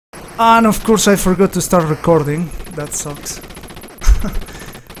And of course I forgot to start recording. That sucks.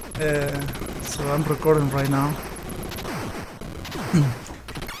 So I'm recording right now.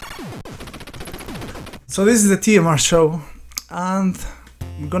 So this is the TMR Show, and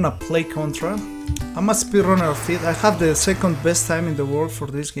I'm gonna play Contra. I'm a speedrunner of it. I have the second best time in the world for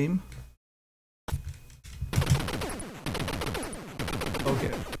this game.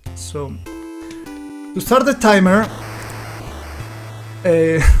 Okay, so to start the timer,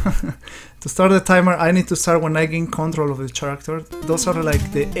 I need to start when I gain control of the character. Those are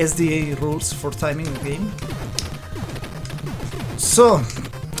like the SDA rules for timing the game. So,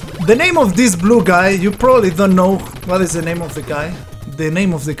 the name of this blue guy, you probably don't know what is the name of the guy. The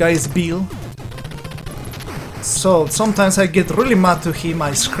name of the guy is Bill. So, sometimes I get really mad to him,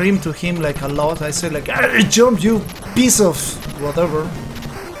 I scream to him like a lot. I say like, "Hey, jump, you piece of whatever.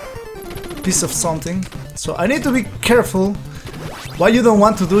 Piece of something." So, I need to be careful. What you don't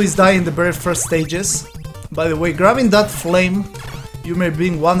want to do is die in the very first stages. By the way, grabbing that flame, you may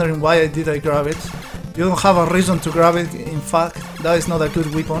be wondering why I grab it. You don't have a reason to grab it, in fact, that is not a good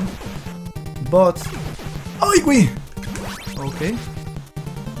weapon. But... Okay.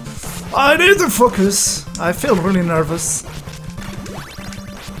 I need to focus. I feel really nervous.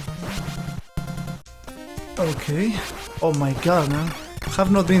 Okay. Oh my god, man. I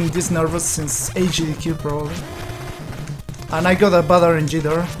have not been this nervous since AGDQ probably. And I got a bad RNG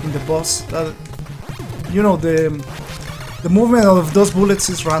there in the boss. That, you know, the movement of those bullets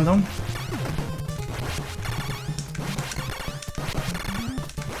is random.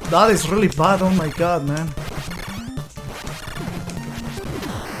 That is really bad, oh my god, man.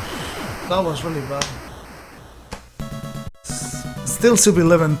 That was really bad. Still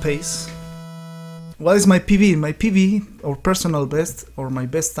sub-11 pace. What is my PB? My PB, or personal best, or my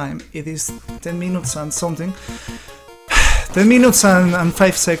best time, it is 10 minutes and something. 10 minutes and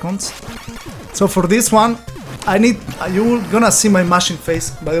 5 seconds. So for this one, you're gonna see my mashing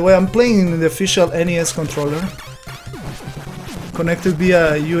face. By the way, I'm playing in the official NES controller, connected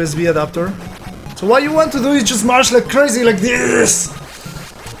via USB adapter. So what you want to do is just mash like crazy, like this.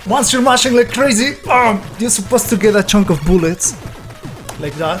 Once you're mashing like crazy, you're supposed to get a chunk of bullets,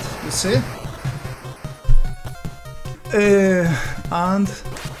 like that. You see? And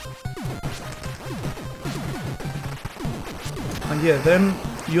yeah, then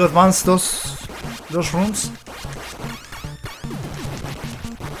you advance those rooms.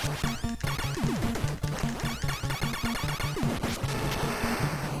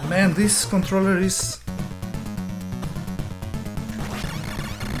 Man, this controller is...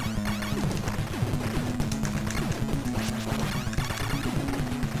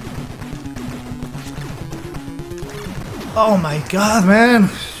 Oh my god, man!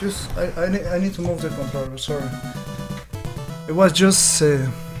 Just I need to move the controller. Sorry. It was just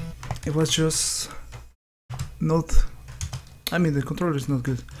not. I mean, the controller is not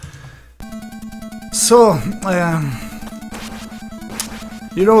good. So,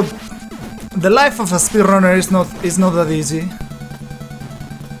 you know, the life of a speedrunner is not that easy.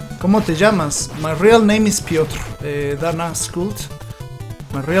 ¿Cómo te llamas? My real name is Piotr. Dana Skult.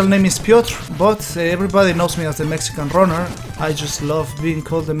 My real name is Piotr, but everybody knows me as the Mexican runner. I just love being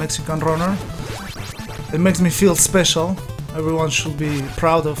called the Mexican runner. It makes me feel special. Everyone should be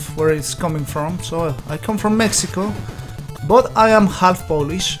proud of where it's coming from. So I come from Mexico, but I am half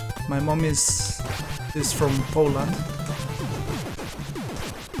Polish. My mom is from Poland.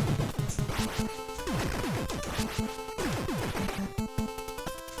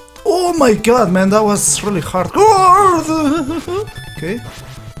 Oh my god, man, that was really hard. Okay,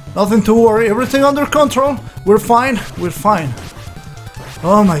 nothing to worry, everything under control. We're fine, we're fine.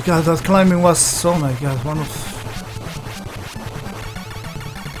 Oh my god, that climbing was, oh my god, one of...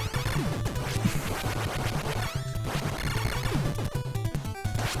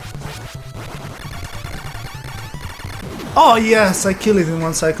 Oh yes, I killed it in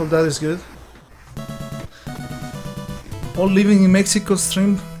one cycle, that is good. All living in Mexico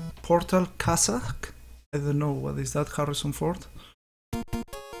stream Portal Kazakh? I don't know, what is that, Harrison Ford?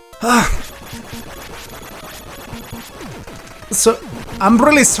 So, I'm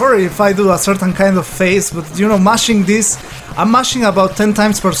really sorry if I do a certain kind of face, but you know, mashing this, I'm mashing about 10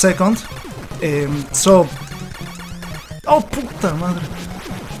 times per second. So... Oh, puta madre.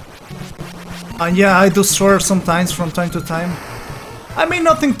 And yeah, I do swear sometimes from time to time. I mean,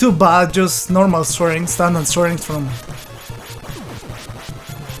 nothing too bad, just normal swearing, standard swearing from...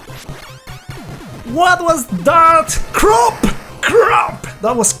 What was that? Crap! Crap!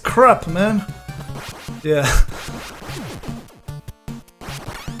 That was crap, man. Yeah.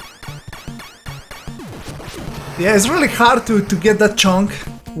 Yeah, it's really hard to get that chunk.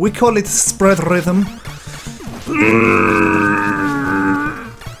 We call it spread rhythm.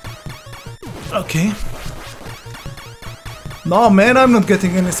 Okay. No, man, I'm not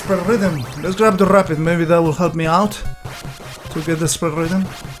getting any spread rhythm. Let's grab the rapid. Maybe that will help me out to get the spread rhythm.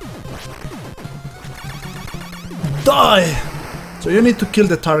 Die! So you need to kill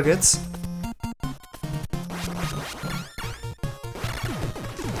the targets.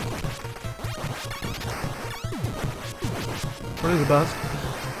 Really bad.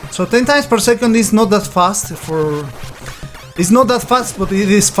 So 10 times per second is not that fast for... It's not that fast, but it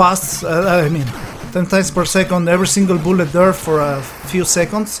is fast. I mean, 10 times per second, every single bullet there for a few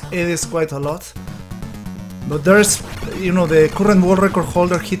seconds. It is quite a lot. But there's, you know, the current world record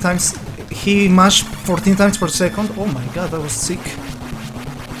holder, he mashed 14 times per second. Oh my god, that was sick.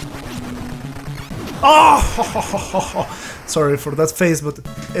 Oh! Sorry for that face, but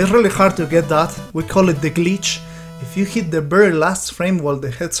it's really hard to get that. We call it the glitch. If you hit the very last frame while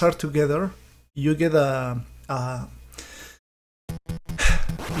the heads are together, you get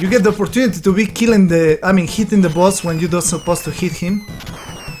you get the opportunity to be hitting the boss when you're not supposed to hit him.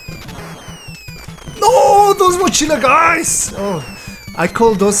 No, those mochila guys! Oh, I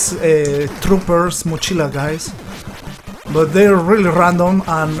call those troopers mochila guys, but they're really random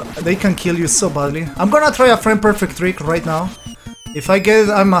and they can kill you so badly. I'm gonna try a frame perfect trick right now. If I get it,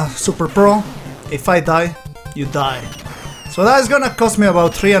 I'm a super pro. If I die, you die. So that is gonna cost me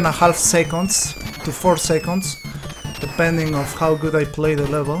about 3.5 seconds to 4 seconds, depending on how good I play the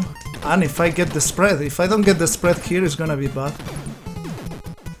level. And if I get the spread. If I don't get the spread here, it's gonna be bad.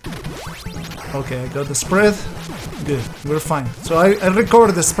 Okay, I got the spread. Good, we're fine. So I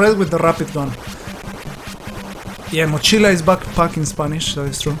recovered the spread with the rapid gun. Yeah, mochila is backpack in Spanish, that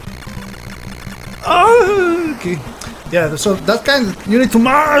is true. Okay. Yeah, so that kind, you need to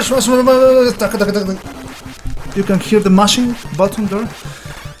mash. You can hear the mashing button there.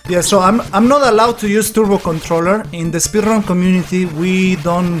 Yeah, so I'm not allowed to use turbo controller in the speedrun community. We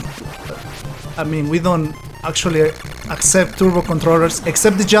don't actually accept turbo controllers,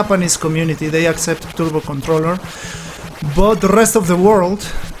 except the Japanese community. They accept turbo controller, but the rest of the world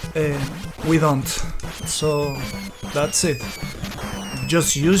we don't. So that's it.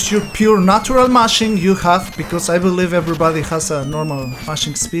 Just use your pure natural mashing you have, because I believe everybody has a normal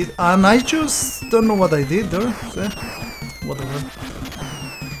mashing speed, and I just don't know what I did there. So, whatever.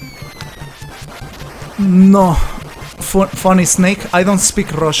 No. Funny snake, I don't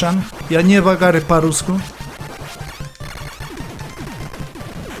speak Russian. Ja nie wagary по-русски.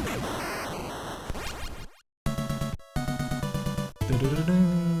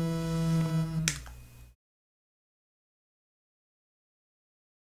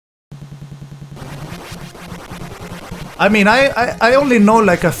 I mean, I only know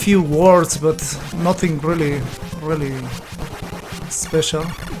like a few words, but nothing really special.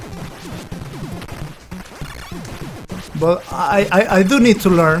 But I do need to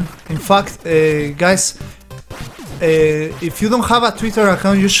learn. In fact, guys, if you don't have a Twitter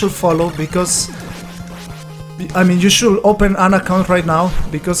account, you should follow, because I mean, you should open an account right now,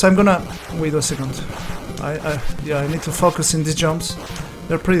 because I'm gonna wait a second. Yeah, I need to focus in these jumps.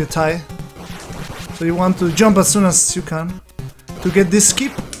 They're pretty tight. So you want to jump as soon as you can to get this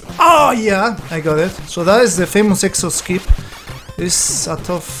skip. Oh yeah, I got it. So that is the famous exo skip. It's a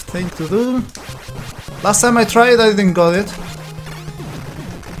tough thing to do. Last time I tried, I didn't got it.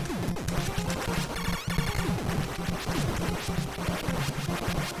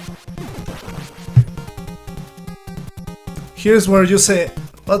 Here's where you say,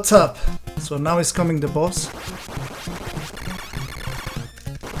 what's up? So now is coming the boss.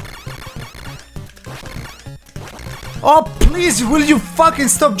 Oh, please, will you fucking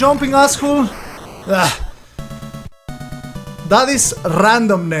stop jumping, asshole? That is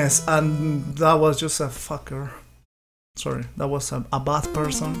randomness, and that was just a fucker. Sorry, that was a bad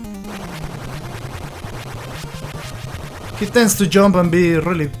person. He tends to jump and be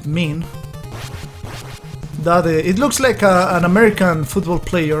really mean. That it looks like an American football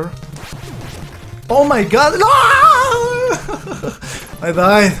player. Oh my god! I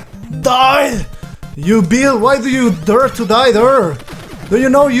died. Died! You Bill, why do you dare to die there? Do you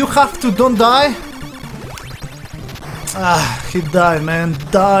know you have to don't die? Ah, he died, man.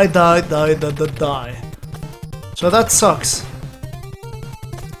 Die. So that sucks.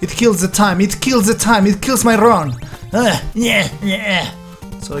 It kills the time, it kills my run. Yeah.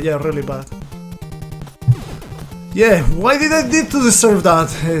 So yeah, really bad. Yeah, why did I need to deserve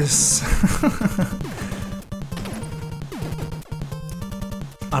that? Is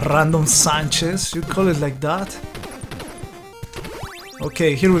a random Sanchez, you call it like that?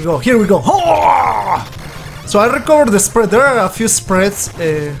 Okay, here we go. Oh! So I recovered the spread. There are a few spreads,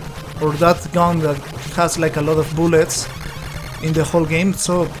 or that gun that has like a lot of bullets in the whole game.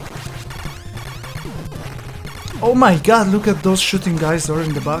 So, oh my god, look at those shooting guys there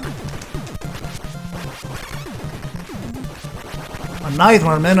in the back. A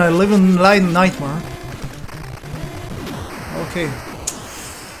nightmare, man. I live in nightmare. Okay.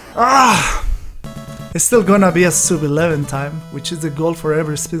 It's still gonna be a sub 11 time, which is the goal for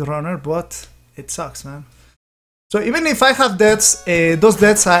every speedrunner, but it sucks, man. So even if I have deaths, those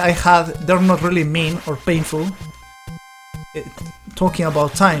deaths I had, they're not really mean or painful. Talking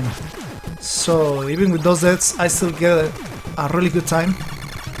about time. So even with those deaths, I still get a really good time.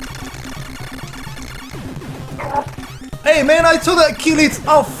 Hey man, I thought I killed it!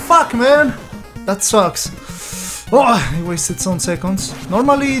 Oh fuck, man! That sucks. Oh, I wasted some seconds.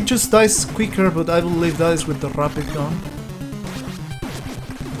 Normally it just dies quicker, but I believe that is with the rapid gun.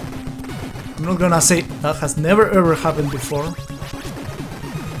 I'm not gonna say that has never ever happened before.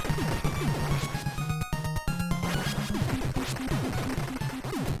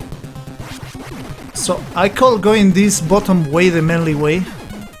 So I call going this bottom way the manly way.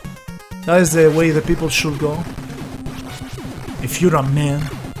 That is the way the people should go. If you're a man.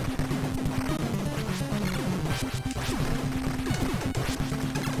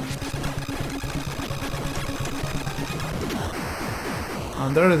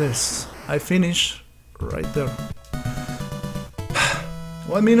 And there it is. I finish right there.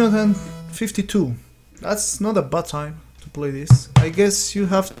 1 minute and 52. That's not a bad time to play this. I guess you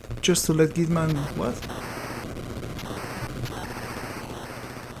have just to let Gitman... what?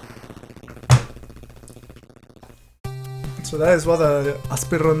 So that is what a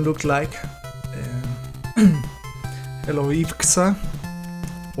speedrun looked like. Hello Ivxa.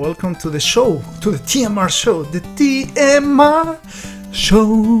 Welcome to the show, to the TMR show, the TMR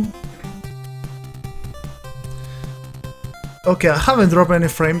Show. Okay, I haven't dropped any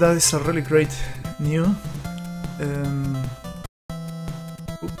frame, that is a really great new.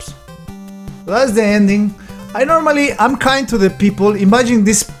 Oops. That's the ending. I'm kind to the people. Imagine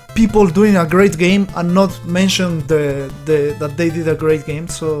these people doing a great game and not mention that they did a great game,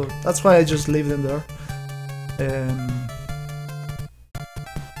 so that's why I just leave them there.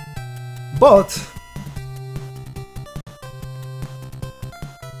 But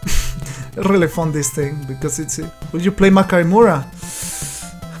I really fun this thing because it's. Will you play Makaimura?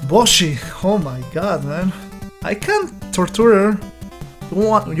 Boshi, oh my god, man! I can't torture her.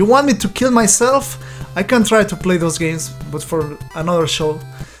 You want me to kill myself? I can try to play those games, but for another show.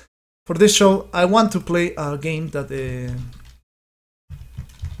 For this show, I want to play a game that.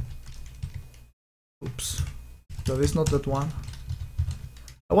 Oops, that is not that one.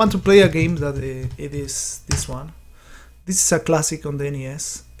 I want to play a game that it is this one. This is a classic on the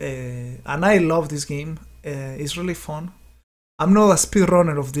NES, and I love this game. It's really fun. I'm not a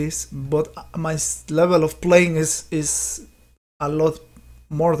speedrunner of this, but my level of playing is a lot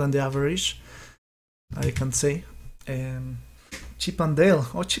more than the average, I can say. Chip and Dale.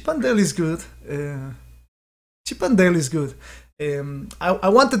 Oh, Chip and Dale is good. Chip and Dale is good. I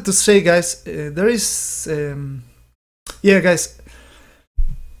wanted to say, guys, there is... yeah, guys,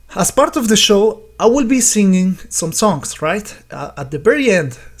 as part of the show, I will be singing some songs, right? At the very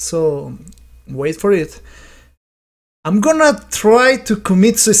end, so wait for it. I'm gonna try to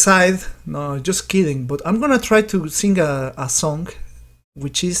commit suicide. No, just kidding. But I'm gonna try to sing a song,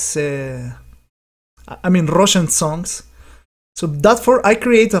 which is, I mean, Russian songs. So I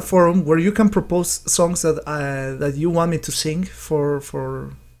create a forum where you can propose songs that you want me to sing for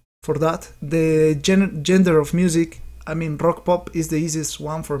that. The gender of music, I mean, rock pop is the easiest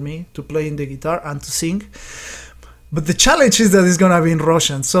one for me to play in the guitar and to sing. But the challenge is that it's gonna be in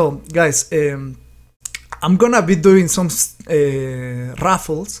Russian. So, guys, I'm gonna be doing some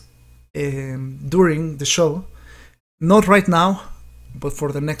raffles during the show. Not right now, but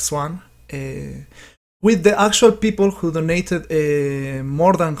for the next one. With the actual people who donated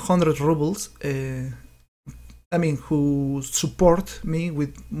more than 100 rubles. I mean, who support me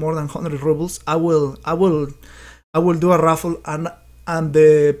with more than 100 rubles. I will do a raffle, and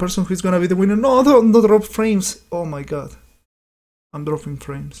the person who's gonna be the winner. No, don't drop frames. Oh my god, I'm dropping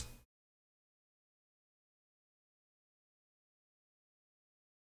frames.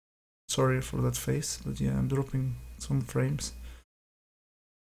 Sorry for that face, but yeah, I'm dropping some frames.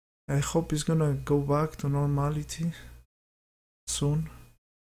 I hope it's gonna go back to normality soon.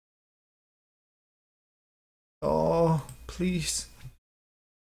 Oh, please.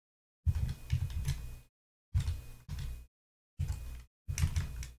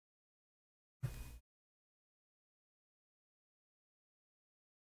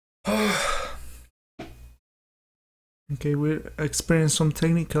 Okay, we're experiencing some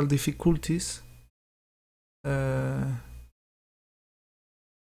technical difficulties.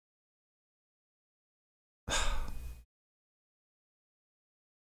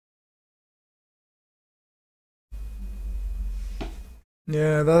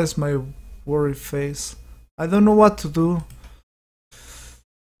 Yeah, that is my worry face. I don't know what to do.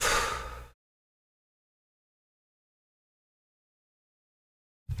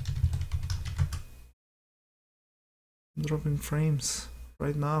 I'm dropping frames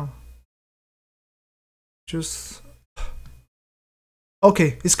right now. Just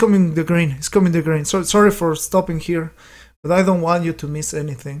okay, it's coming the green. It's coming the green. So sorry for stopping here, but I don't want you to miss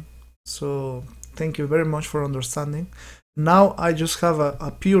anything. So thank you very much for understanding. Now I just have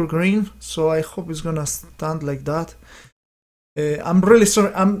a pure green, so I hope it's gonna stand like that. I'm really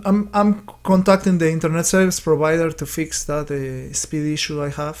sorry. I'm contacting the internet service provider to fix that speed issue I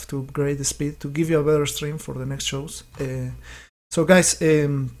have, to upgrade the speed, to give you a better stream for the next shows. So guys,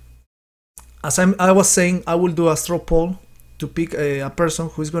 as I was saying, I will do a straw poll to pick a person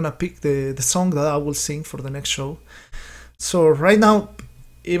who is gonna pick the song that I will sing for the next show. So right now,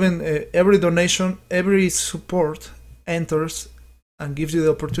 even every donation, every support enters and gives you the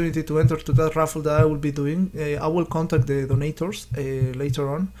opportunity to enter to that raffle that I will be doing. I will contact the donators later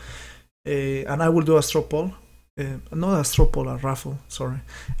on, and I will do a straw poll. Not a straw poll, a raffle, sorry.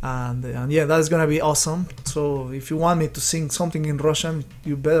 And yeah, that's gonna be awesome. So if you want me to sing something in Russian,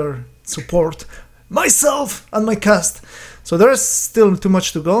 you better support myself and my cast. So there's still too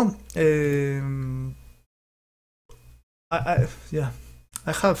much to go. I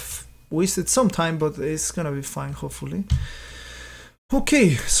have wasted some time, but it's gonna be fine, hopefully.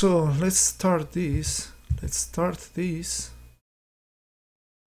 Okay, so let's start this.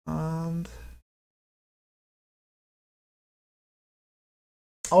 And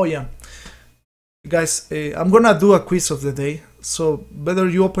oh yeah, guys, I'm gonna do a quiz of the day. So better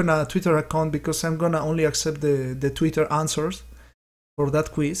you open a Twitter account, because I'm gonna only accept the Twitter answers for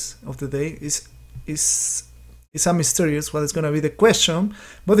that quiz of the day. It's a mysterious what is gonna be the question,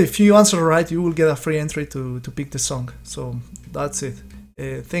 but if you answer right, you will get a free entry to pick the song. So that's it.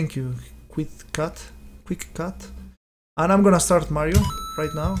 Thank you, quick cut, and I'm gonna start Mario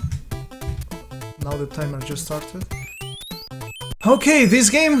right now. Now the timer just started. Okay, this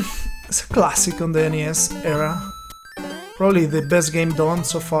game is a classic on the NES era. Probably the best game done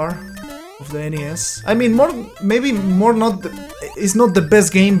so far of the NES. I mean, it's not the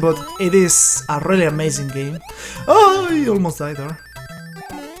best game, but it is a really amazing game. Oh, I almost died there.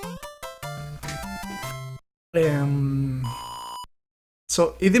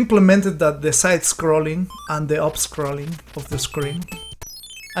 So it implemented that the side scrolling and the up scrolling of the screen.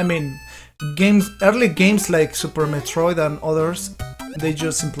 I mean, early games like Super Metroid and others, they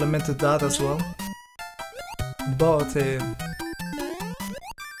just implemented that as well. But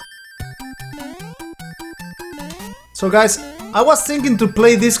so guys, I was thinking to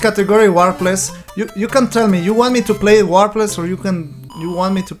play this category Warpless. You can tell me, you want me to play it Warpless, or you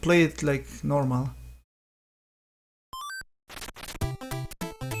want me to play it like normal?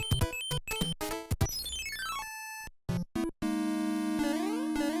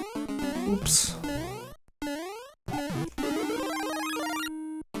 Oops.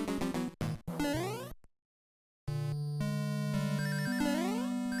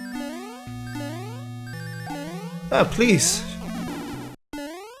 Ah, please.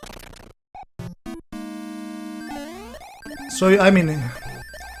 So, I mean,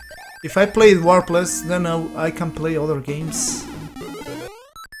 if I play Warpless, then I can play other games.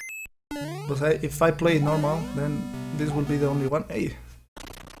 But if I play normal, then this will be the only one. Hey.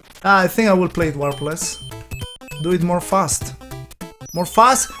 I think I will play it Warpless. Do it more fast. More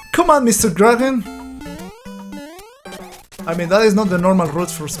fast? Come on, Mr. Dragon! I mean, that is not the normal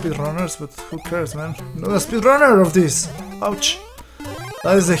route for speedrunners, but who cares, man? I'm not a speedrunner of this! Ouch!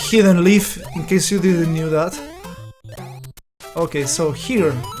 That is a hidden leaf, in case you didn't know that. Okay, so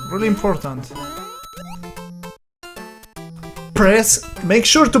here, really important. Make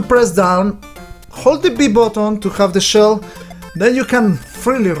sure to press down, hold the B button to have the shell, then you can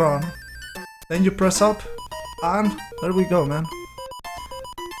freely run. Then you press up, and there we go, man.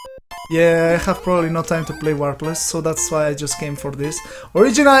 Yeah, I have probably no time to play Warpless, so that's why I just came for this.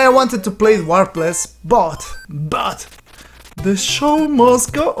 Originally I wanted to play Warpless, but the show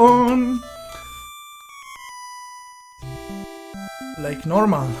must go on. Like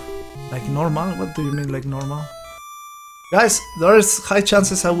normal. Like normal? What do you mean like normal? Guys, there is high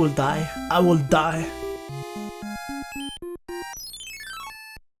chances I will die. I will die.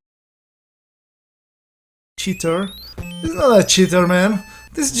 Cheater? This is not a cheater, man.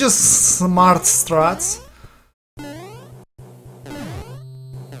 This is just smart strats.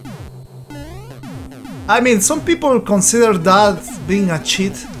 I mean, some people consider that being a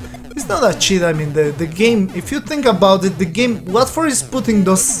cheat. It's not a cheat. I mean, the game, if you think about it, the game, what for is putting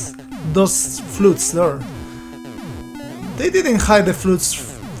those flutes there? They didn't hide the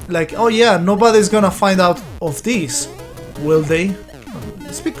flutes like, oh yeah, nobody's gonna find out of these, will they?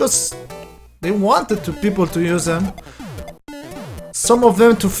 It's because they wanted people to use them. Some of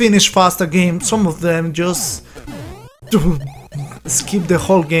them to finish fast a game, some of them just to skip the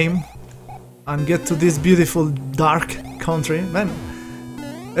whole game and get to this beautiful dark country. Man,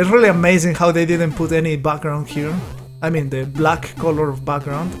 it's really amazing how they didn't put any background here. I mean, the black color of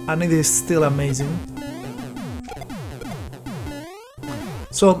background, and it is still amazing.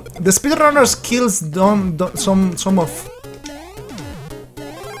 So the speedrunners kills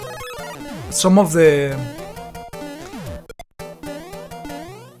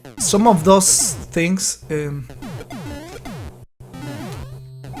some of those things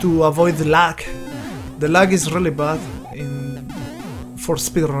to avoid the lag. The lag is really bad for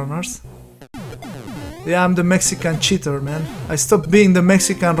speedrunners. Yeah, I'm the Mexican cheater, man. I stopped being the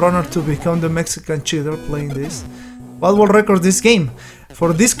Mexican runner to become the Mexican cheater playing this. What will record this game?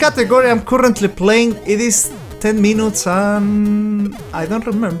 For this category I'm currently playing, it is 10 minutes and I don't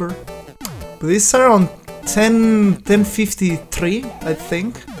remember. But it's around 10:53, I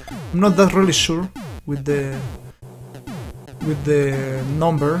think. I'm not that really sure with the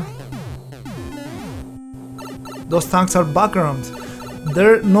number. Those tanks are background.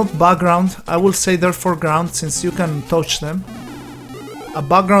 They're not background, I will say they're foreground since you can touch them. A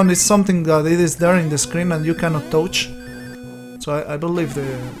background is something that it is there in the screen and you cannot touch. So I believe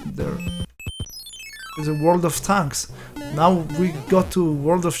there is a world of tanks. Now we got to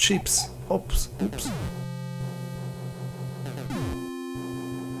world of ships. Oops, oops.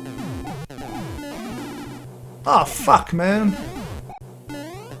 Ah, fuck, man.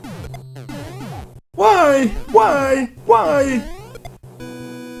 Why?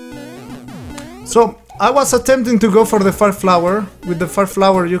 So, I was attempting to go for the fire flower. With the fire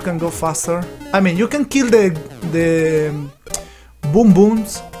flower you can go faster. I mean, you can kill the boom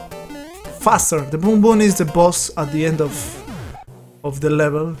booms faster. The boom boom is the boss at the end of the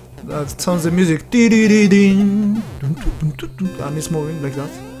level. That sounds the music. And it's moving like that.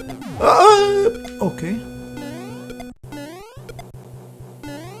 Okay.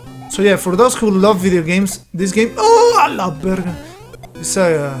 So yeah, for those who love video games, this game, oh, a la verga, it's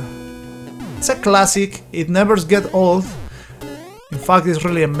a classic. It never gets old. In fact, it's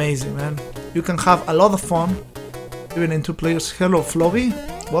really amazing, man. You can have a lot of fun, even in 2 players. Hello, Flobby.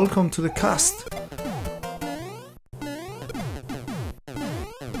 Welcome to the cast.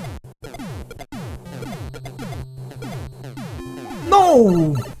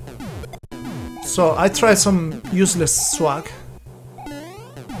 No! So I tried some useless swag.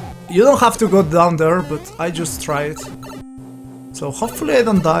 You don't have to go down there, but I just try it. So hopefully I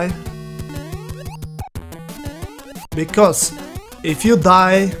don't die. Because if you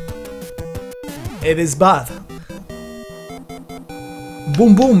die, it is bad.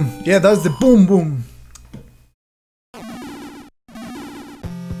 Boom boom. Yeah, that's the boom boom.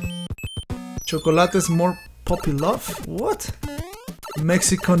 Chocolate is more puppy love? What?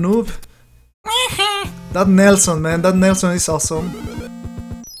 Mexico noob? That Nelson, man, that Nelson is awesome.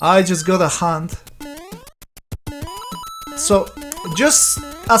 I just got a hand. So, just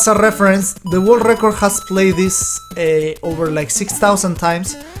as a reference, the world record has played this over like 6,000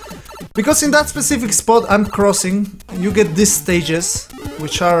 times. Because in that specific spot I'm crossing, you get these stages,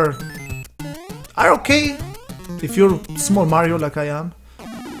 which are okay if you're small Mario like I am.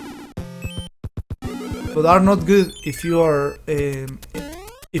 But are not good if you are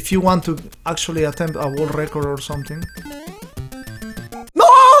if you want to actually attempt a world record or something. No!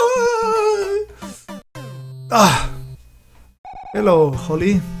 Ah! Hello,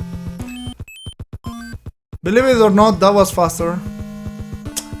 Holly. Believe it or not, that was faster.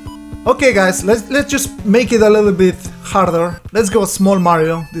 Okay, guys, let's just make it a little bit harder. Let's go small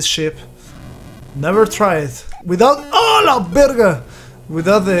Mario, this ship. Never try it without la verga,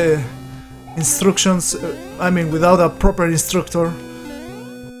 without the instructions. I mean, without a proper instructor.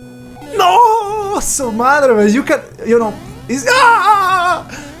 No, so madre, you can, you know, it's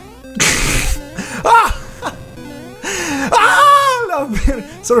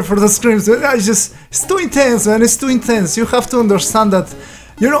sorry for the screams. It's too intense, man. It's too intense. You have to understand that,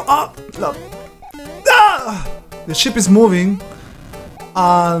 you know, the ship is moving,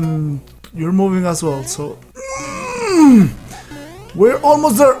 and you're moving as well. So we're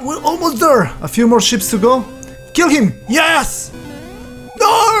almost there. We're almost there. A few more ships to go. Kill him. Yes.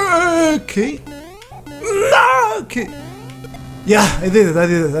 Okay. Okay. Yeah, I did it.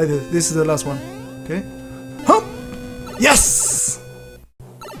 This is the last one. Okay. Yes!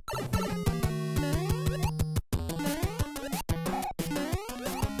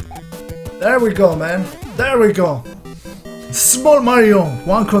 There we go, man. There we go. Small Mario,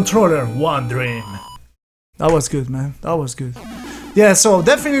 one controller, one dream. That was good, man. That was good. Yeah, so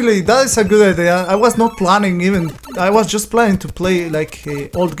definitely that is a good idea. I was not planning even. I was just planning to play like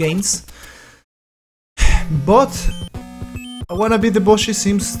old games. But I Wanna Be the Boshi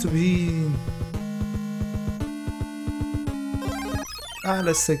seems to be...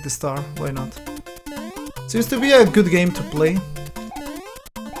 let's take the star. Why not? Seems to be a good game to play.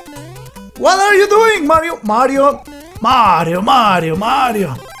 What are you doing, Mario? Mario! Mario, Mario,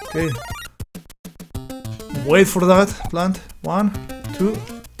 Mario! Okay. Wait for that plant. 1, 2,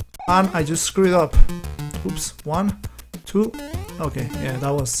 and I just screwed up. Oops. 1, 2. Okay, yeah,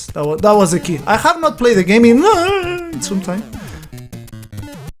 that was the key. I have not played the game in some time.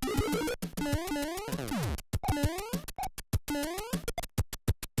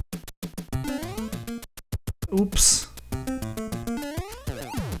 Oops.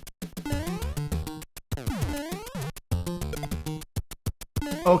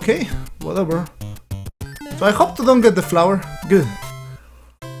 Okay, whatever. So I hope to don't get the flower. Good.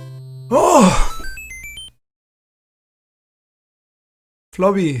 Oh!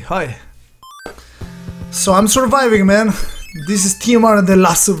 Flobby, hi. So I'm surviving, man. This is TMR, the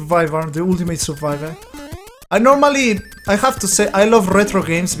last survivor, the ultimate survivor. I have to say, I love retro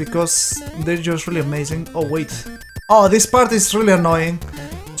games because they're just really amazing. Oh, wait. Oh, this part is really annoying.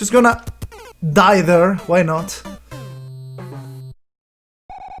 Just gonna die there. Why not?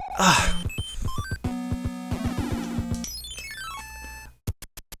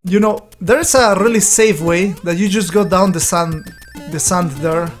 You know, there's a really safe way that you just go down the sand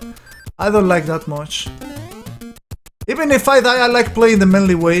there. I don't like that much. Even if I die, I like playing the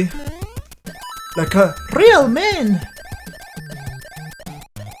melee way. Like a real man!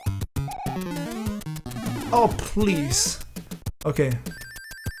 Oh, please. Okay.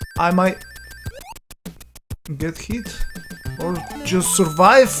 I might get hit or just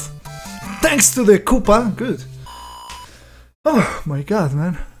survive. Thanks to the Koopa. Good. Oh my god,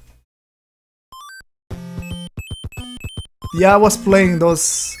 man. Yeah, I was playing the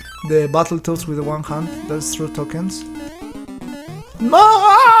Battletoads with the one hand. That's true tokens.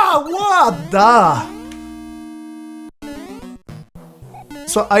 What the?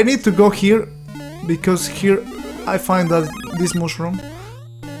 So I need to go here because here I find that this mushroom.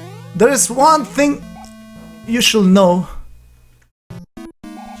 There is one thing you should know.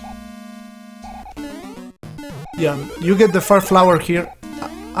 Yeah, you get the fire flower here,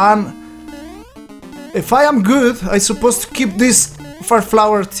 and if I am good, I'm supposed to keep this fire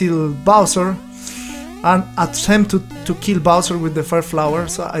flower till Bowser and attempt to kill Bowser with the fire flower.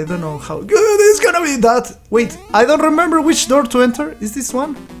 So I don't know how good it's gonna be that. Wait, I don't remember which door to enter. Is this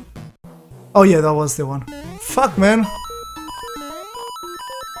one? Oh yeah, that was the one. Fuck, man.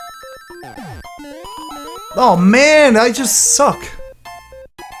 Oh man, I just suck.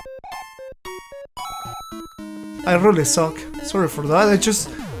 I really suck. Sorry for that.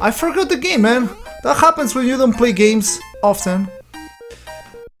 I forgot the game, man. That happens when you don't play games often.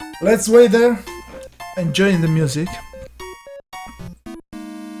 Let's wait there. Enjoying the music.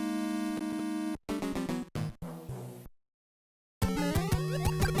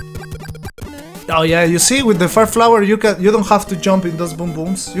 Oh yeah, you see, with the fire flower you don't have to jump in those boom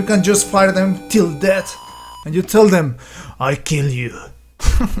booms. You can just fire them till death. And you tell them, I kill you.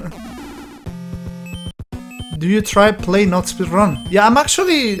 Do you try play not speedrun? Yeah, I'm not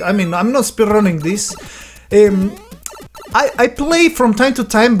speedrunning this. I play from time to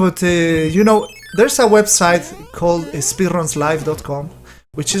time, but you know, there's a website called speedrunslive.com,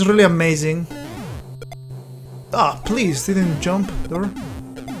 which is really amazing. Ah, please, didn't jump door.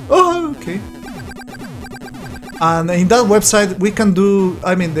 Oh, okay. And in that website we can do,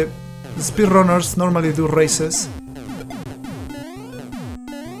 the speedrunners normally do races.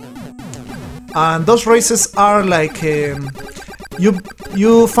 And those races are like,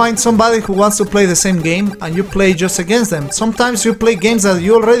 you find somebody who wants to play the same game and you play just against them. Sometimes you play games that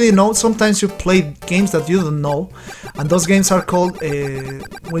you already know, sometimes you play games that you don't know. And those games are called,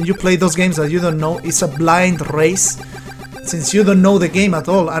 when you play those games that you don't know, it's a blind race. Since you don't know the game at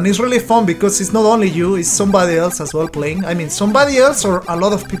all. And it's really fun because it's not only you, it's somebody else as well playing. Somebody else or a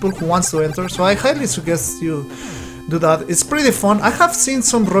lot of people who wants to enter. So I highly suggest you do that. It's pretty fun. I have seen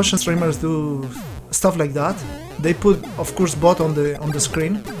some Russian streamers do stuff like that. They put, of course, bot on the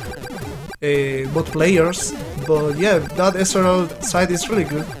screen, bot players. But yeah, that SRL site is really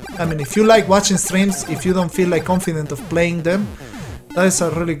good. If you like watching streams, if you don't feel like confident of playing them, that is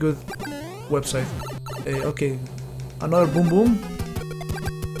a really good website. Okay, Another boom boom.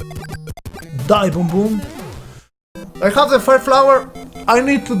 Die boom boom. I have the fire flower. I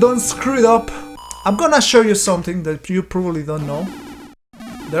need to don't screw it up. I'm gonna show you something that you probably don't know.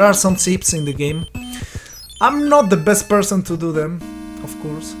 There are some tips in the game. I'm not the best person to do them, of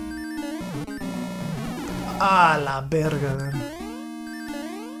course. Ah, la verga, man.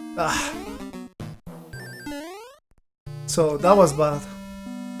 Ah. So that was bad.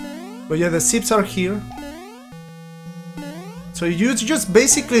 But yeah, the zips are here. So you just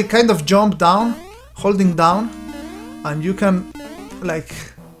basically kind of jump down, holding down, and you can like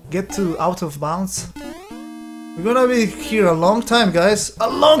get to out of bounds. We're gonna be here a long time, guys. A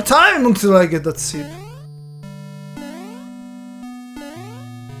long time until I get that zip.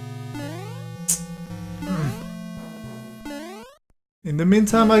 In the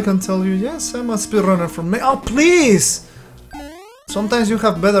meantime, I can tell you, yes, I'm a speedrunner from me. Oh, please! Sometimes you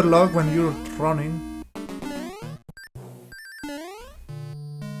have better luck when you're running.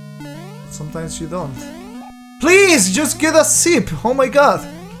 Sometimes you don't. Please, just get a sip! Oh my god!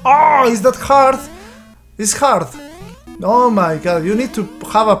 Oh, is that hard? It's hard. Oh my god, you need to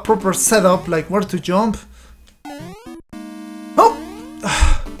have a proper setup, like where to jump. Oh!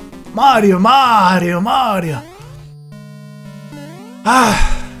 Mario, Mario, Mario!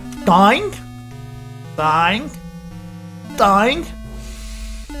 Ah, dying, dying, dying.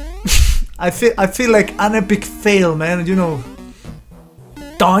 I feel like an epic fail, man. You know,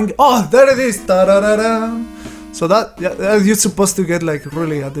 dying. Oh, there it is. Da da da da. So that you're supposed to get like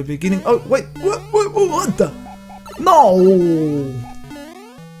really at the beginning. Oh wait, what the? No.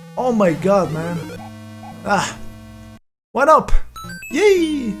 Oh my god, man. Ah, one up.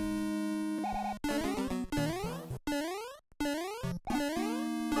 Yay.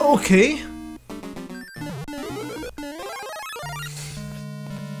 Okay.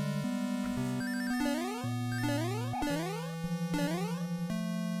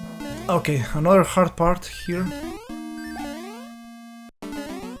 Okay, another hard part here.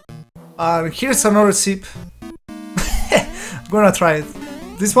 And here's another sip. I'm gonna try it.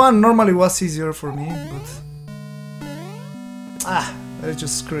 This one normally was easier for me, but I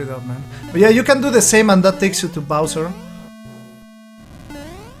just screwed it up, man. But yeah, you can do the same, and that takes you to Bowser.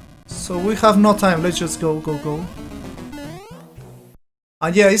 So we have no time, let's just go.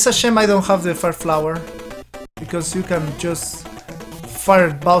 And yeah, it's a shame I don't have the fire flower, because you can just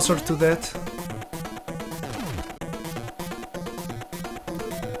fire Bowser to death.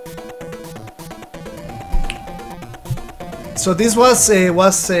 So this was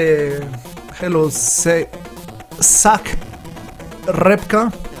hello, Zach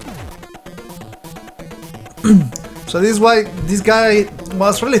Repka. So this is why this guy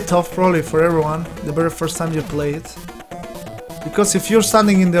was really tough, probably for everyone, the very first time you play it. Because if you're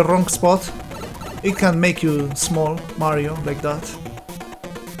standing in the wrong spot, it can make you small, Mario, like that.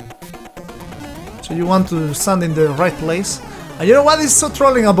 So you want to stand in the right place. And you know what is so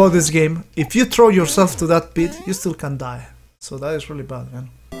trolling about this game? If you throw yourself to that pit, you still can die. So that is really bad, man.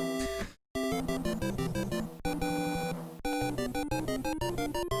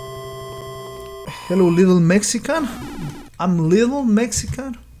 Hello, little Mexican. I'm little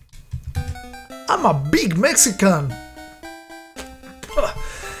Mexican. I'm a big Mexican.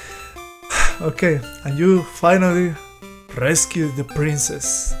 Okay, and you finally rescued the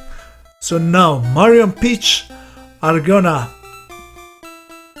princess. So now Mario and Peach are gonna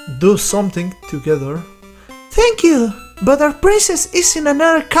do something together. Thank you, but our princess is in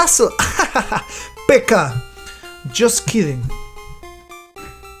another castle. Pekka. Just kidding.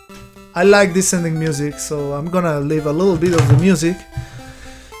 I like this ending music, so I'm gonna leave a little bit of the music.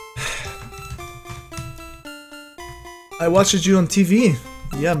 I watched you on TV.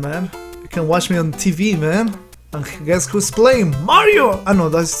 Yeah, man. You can watch me on TV, man. And guess who's playing? Mario! Ah no,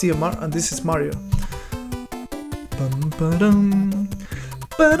 that's TMR, and this is Mario.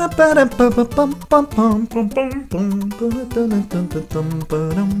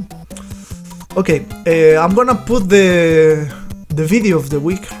 Okay, I'm gonna put the video of the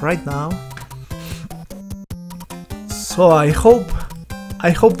week right now. So I hope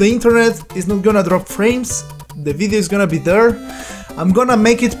the internet is not gonna drop frames. The video is gonna be there. I'm gonna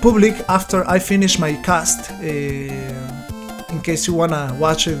make it public after I finish my cast, in case you wanna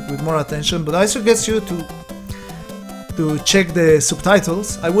watch it with more attention. But I suggest you to check the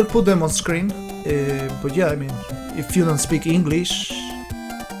subtitles. I will put them on screen. But yeah, I mean, if you don't speak English,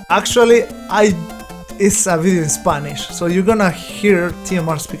 actually, it's a video in Spanish, so you're gonna hear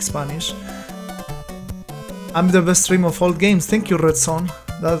TMR speak Spanish. I'm the best stream of all games. Thank you, Red Son.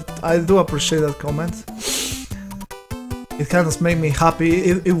 That I do appreciate that comment. It kind of made me happy.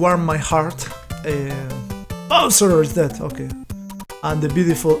 It warmed my heart. Bowser is dead. Okay. And the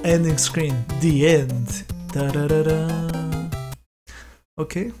beautiful ending screen. The end. Da-da-da-da.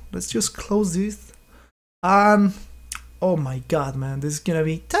 Okay, let's just close this. And oh my god, man, this is gonna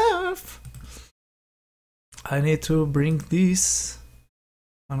be tough. I need to bring this,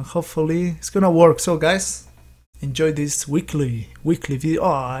 and hopefully it's gonna work. So guys, enjoy this weekly video.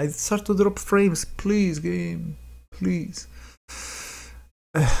 Oh, I start to drop frames, please, game, please.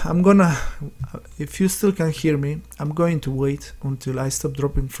 I'm gonna, if you still can hear me, I'm going to wait until I stop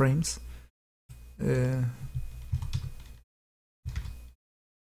dropping frames.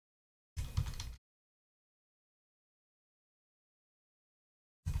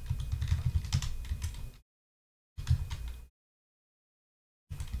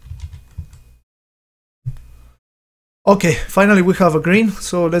 Okay, finally we have a green,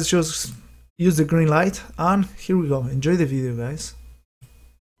 so let's just use the green light, and here we go. Enjoy the video, guys.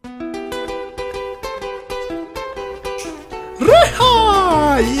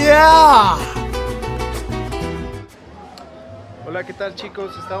 Yeah. Hola, ¿qué tal,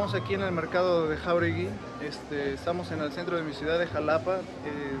 chicos? Estamos aquí en el mercado de Jauregui. Estamos en el centro de mi ciudad de Jalapa.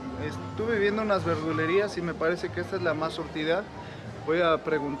 Estuve viendo unas verdulerías y me parece que esta es la más surtida. Voy a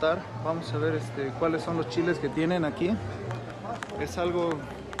preguntar, vamos a ver cuáles son los chiles que tienen aquí. Es algo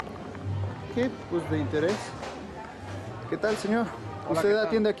que pues de interés. ¿Qué tal, señor? Hola, ¿Usted ¿qué tal?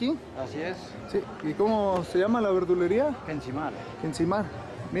 atiende aquí? Así es. Sí. ¿Y cómo se llama la verdulería? Encimar. Encimar.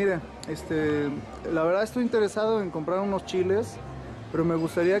 Mire, la verdad estoy interesado en comprar unos chiles, pero me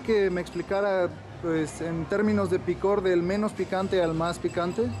gustaría que me explicara, pues, en términos de picor, del menos picante al más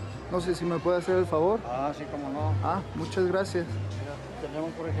picante. No sé si me puede hacer el favor. Ah, sí, cómo no. Ah, muchas gracias. Mira,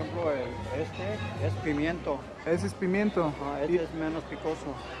 tenemos, por ejemplo, este es pimiento. Ese es pimiento. Ah, este es menos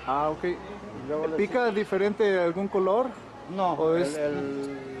picoso. Ah, ok. Y luego ¿Pica diferente algún color? No, ¿O es...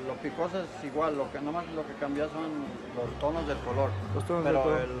 lo picoso es igual, nomás lo que cambia son los tonos del color. Los tonos pero del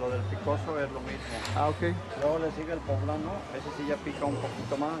color. Lo del picoso es lo mismo. Ah, ok. Luego le sigue el poblano, ese sí ya pica un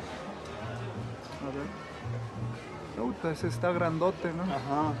poquito más. A ver. Puta, ese está grandote, ¿no?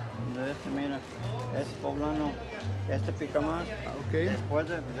 Ajá, mira, es poblano, este pica más. Ah, ok. Después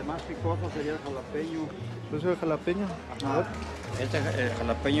de más picoso sería el jalapeño. ¿Eso es el jalapeño? A ver. El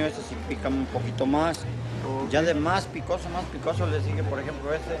jalapeño este sí pica un poquito más. Okay. Ya de más picoso le sigue, por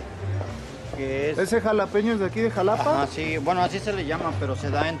ejemplo, que es... ¿Ese jalapeño es de aquí de Jalapa? Ajá, sí, bueno, así se le llama, pero se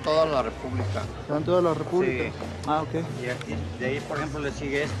da en toda la República. ¿Se da en toda la República? Sí. Ah, ok. Y aquí, de ahí, por ejemplo, le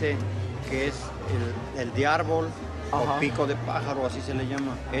sigue que es el de árbol. Ajá. O pico de pájaro, así se le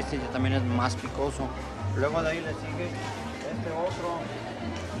llama. Este ya también es más picoso. Luego de ahí le sigue otro.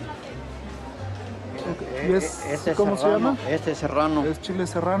 ¿Y Este cómo serrano, se llama? Este es serrano. Es chile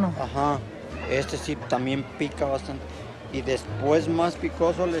serrano. Ajá. Este sí también pica bastante. Y después más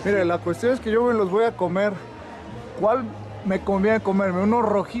picoso le sigue. Mire, la cuestión es que yo me los voy a comer. ¿Cuál me conviene comerme? ¿Uno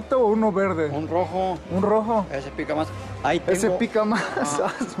rojito o uno verde? Un rojo. ¿Un rojo? Ese pica más. Ahí tengo, Ese pica más.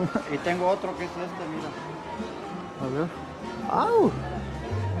 Y tengo otro que es mira. A ver. ¡Au!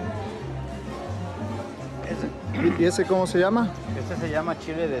 ¿Y ese cómo se llama? Este se llama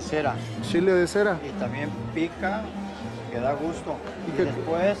chile de cera. Chile de cera. Y también pica, que da gusto. Y qué?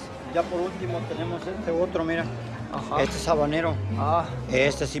 después, ya por último, tenemos este otro, mira. Ajá. Este es habanero. Ah.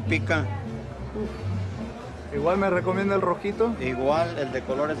 Este sí pica. Igual me recomienda el rojito. Igual, el de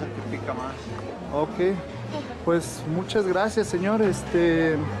color es el que pica más. Ok. Pues muchas gracias, señor.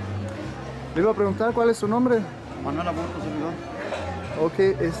 Le iba a preguntar cuál es su nombre. Manuel Aburto, servidor. Ok,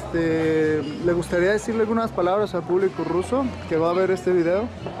 ¿le gustaría decirle algunas palabras al público ruso que va a ver este video?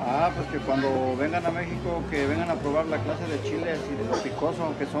 Ah, pues que cuando vengan a México, que vengan a probar la clase de chiles y de lo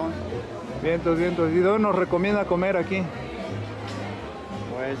picoso que son. Vientos, vientos. ¿Y dónde nos recomienda comer aquí?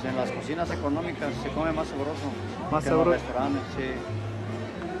 Pues en las cocinas económicas se come más sabroso. Más que sabroso. En los restaurantes,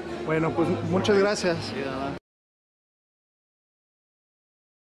 sí. Bueno, pues muchas gracias. Sí, nada.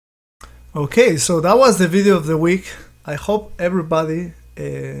 Okay, so that was the video of the week. I hope everybody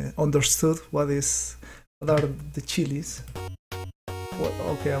understood what are the chilies.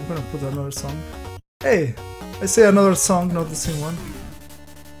 Okay, I'm gonna put another song. Hey, I say another song, not the same one.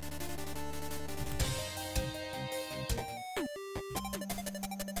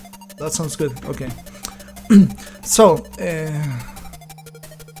 That sounds good. Okay. So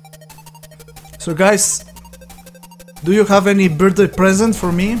guys, do you have any birthday present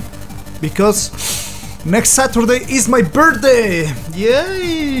for me? Because next Saturday is my birthday!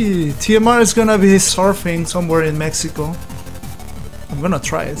 Yay! TMR is gonna be surfing somewhere in Mexico. I'm gonna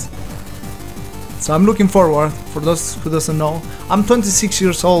try it. So I'm looking forward. For those who doesn't know, I'm 26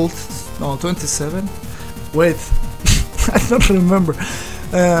 years old. No, 27. Wait, I don't remember.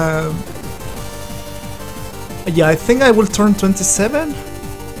 Yeah, I think I will turn 27.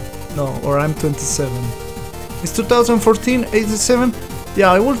 No, or I'm 27. It's 2014, 87.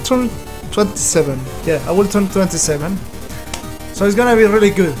 Yeah, I will turn 27. Yeah, I will turn 27. So it's gonna be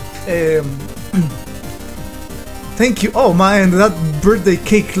really good. Thank you. Oh man, that birthday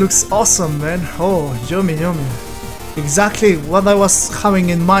cake looks awesome, man. Oh, yummy, yummy. Exactly what I was having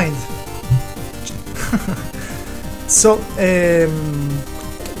in mind. So,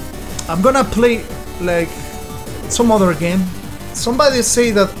 I'm gonna play like some other game. Somebody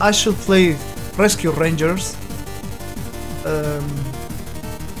say that I should play Rescue Rangers.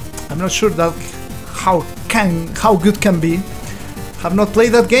 I'm not sure that how good can be. Have not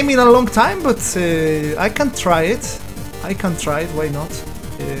played that game in a long time, but I can try it. I can try it. Why not?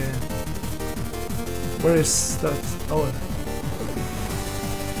 Where is that? Oh.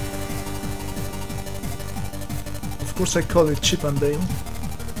 Of course, I call it Chip and Dale.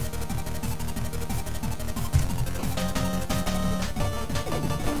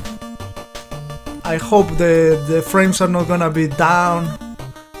 I hope the frames are not gonna be down.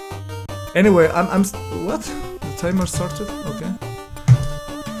 Anyway, I'm what? The timer started? Okay.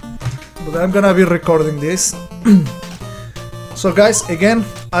 But I'm gonna be recording this. So guys, again,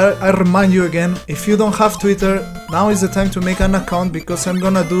 I remind you again, if you don't have Twitter, now is the time to make an account, because I'm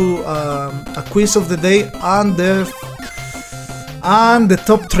gonna do a quiz of the day, and the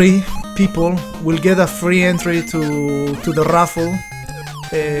top 3 people will get a free entry to the raffle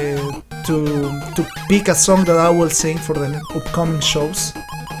to pick a song that I will sing for the upcoming shows.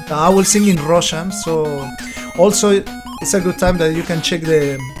 I will sing in Russian, so also it's a good time that you can check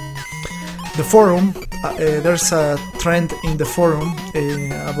the forum. There's a trend in the forum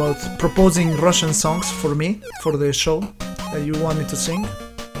about proposing Russian songs for me for the show that you want me to sing.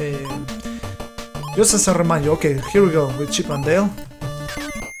 Just as a reminder. Okay, here we go with Chip and Dale.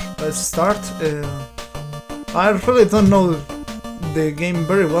 Let's start. I really don't know the game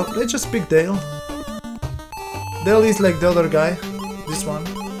very well. Let's just pick Dale. Dale is like the other guy. This one.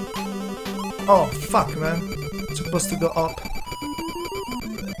 Oh fuck, man! It's supposed to go up.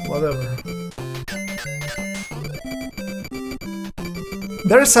 Whatever.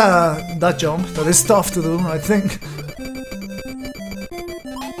 There's that jump that is tough to do, I think.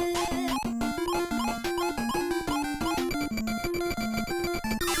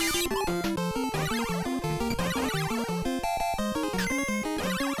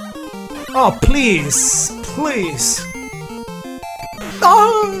 Oh, please! Please!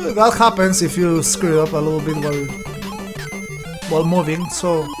 Oh, that happens if you screw up a little bit while moving,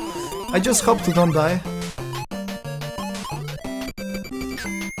 so I just hope to don't die.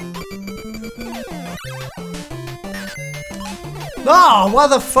 No, what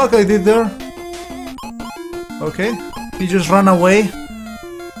the fuck I did there? Okay, he just ran away.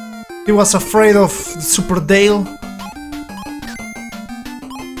 He was afraid of Super Dale.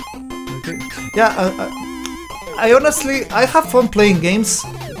 Okay, yeah, I honestly, I have fun playing games.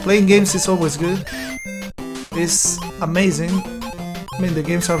 Playing games is always good. It's amazing. I mean, the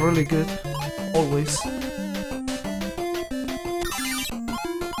games are really good, always.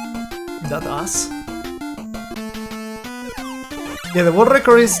 That ass. Yeah, the world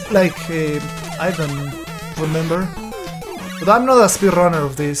record is like, I don't remember. But I'm not a speedrunner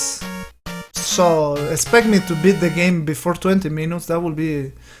of this. So, expect me to beat the game before 20 minutes, that will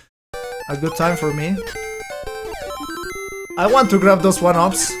be a good time for me. I want to grab those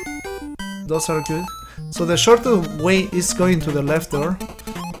 1-ups. Those are good. So the shortest way is going to the left door.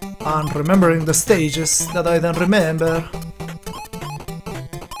 And remembering the stages that I don't remember.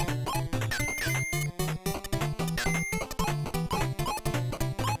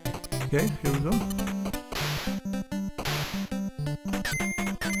 Okay, here we go.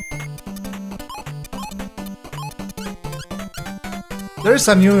 There is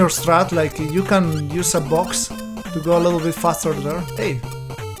a newer strat, like you can use a box to go a little bit faster there. Hey!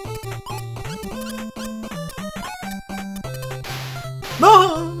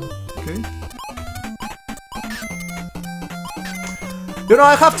 No! Okay. You know,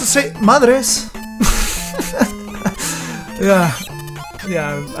 I have to say, madres! Yeah.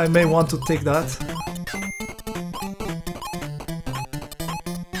 Yeah, I may want to take that.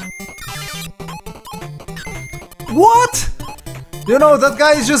 What? You know, that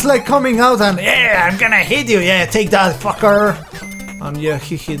guy is just like coming out and yeah, I'm gonna hit you, yeah, take that, fucker! And yeah,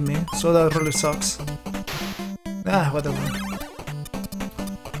 he hit me, so that really sucks. Ah, whatever.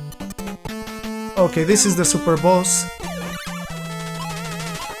 Okay, this is the super boss.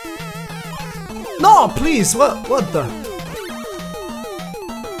 No, please, what the?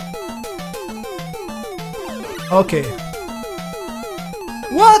 Okay.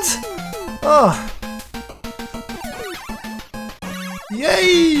 What? Oh.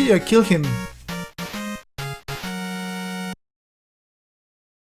 Yay! I killed him.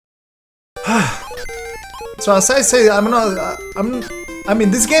 So as I say, I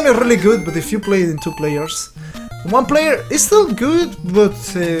mean, this game is really good, but if you play it in 2 players, 1 player is still good, but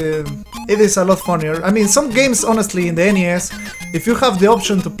it is a lot funnier. I mean, some games, honestly, in the NES, if you have the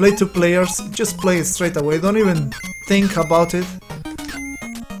option to play 2 players, just play it straight away. Don't even think about it.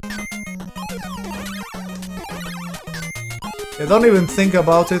 Yeah, don't even think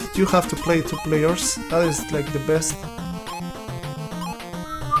about it. You have to play 2 players. That is like the best.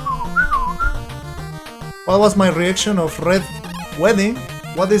 What was my reaction of Red Wedding?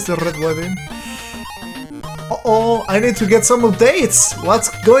 What is the Red Wedding? Uh-oh, I need to get some updates! What's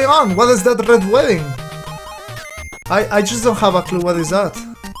going on? What is that Red Wedding? I just don't have a clue what is that.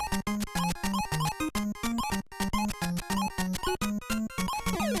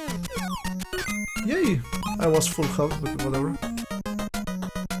 Yay! I was full health, but whatever.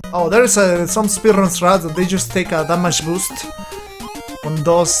 Oh, there is some speedrun strats that they just take a damage boost on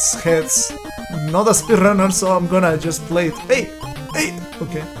those heads. Not a speedrunner, so I'm gonna just play it. Hey! Hey!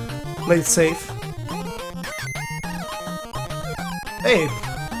 Okay. Play it safe. Hey!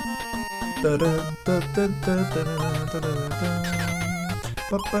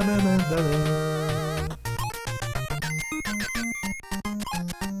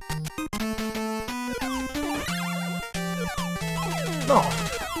 No!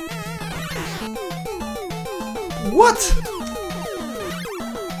 What?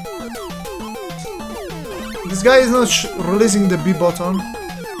 This guy is not releasing the B button.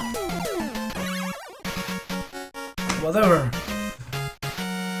 Whatever.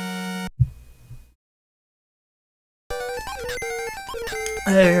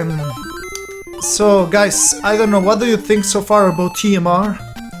 So guys, I don't know, what do you think so far about TMR?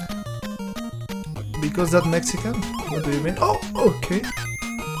 Because that Mexican? What do you mean? Oh, okay.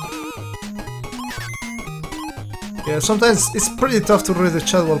 Yeah, sometimes it's pretty tough to read the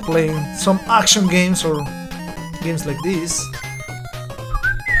chat while playing some action games or games like this.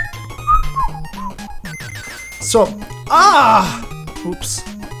 So, oops.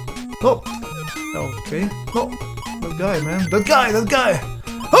 No. Okay. No. That guy, man. That guy!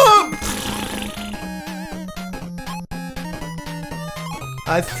 Ah!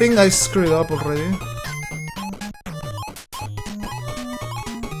 I think I screwed up already.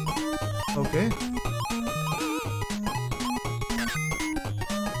 Okay.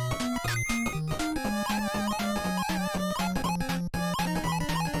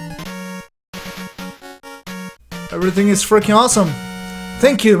 Everything is freaking awesome.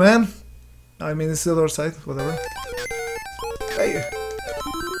 Thank you, man. I mean, it's the other side, whatever. Hey.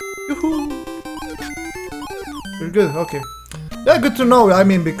 Yoo-hoo. You're good, okay. Yeah, good to know. I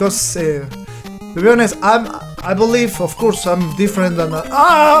mean, because to be honest, I believe, of course, I'm different than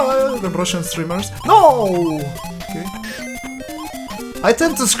the Russian streamers. No. Okay. I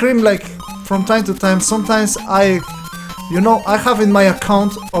tend to scream like from time to time. Sometimes I have in my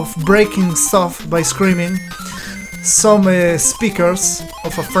account of breaking stuff by screaming. Some speakers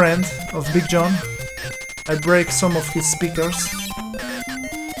of a friend, of Big John. I break some of his speakers.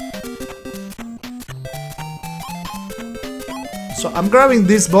 So I'm grabbing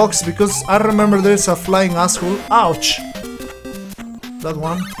this box because I remember there's a flying asshole. Ouch! That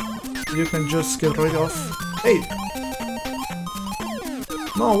one. You can just get rid of. Hey!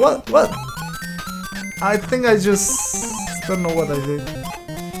 No, what? What? I think I just don't know what I did.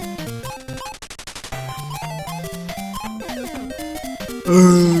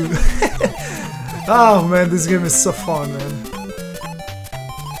 Oh man, this game is so fun, man.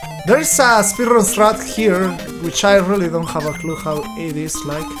 There is a speedrun strat here, which I really don't have a clue how it is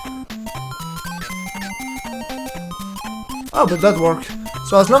like. Oh, but that worked.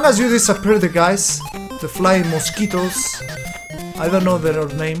 So as long as you disappear the guys, the flying mosquitoes, I don't know their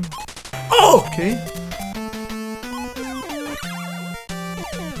name. Oh, okay.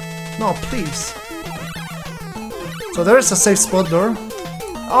 No, please. So there is a safe spot there.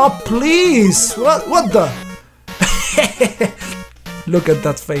 Oh, please! What the? Look at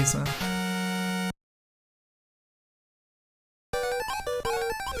that face, man.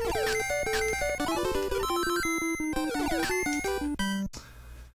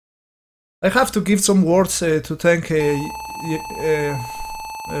 I have to give some words to thank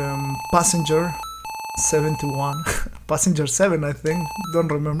Passenger 71. Passenger 7, I think. Don't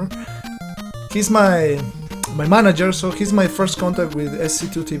remember. He's my manager, so he's my first contact with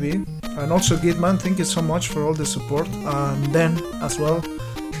SC2 TV, and also Gitman, thank you so much for all the support, and then as well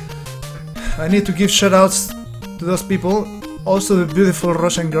I need to give shoutouts to those people, also the beautiful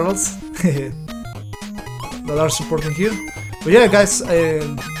Russian girls that are supporting here. But yeah, guys,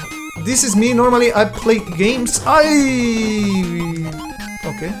 this is me. Normally I play games.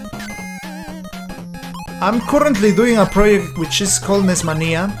 Okay. I'm currently doing a project which is called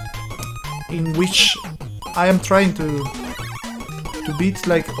Nesmania, in which I am trying to beat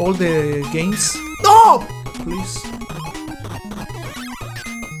like all the games. No! Please.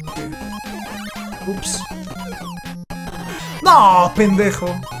 Okay. Oops. No, pendejo.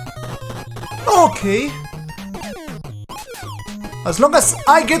 Okay. As long as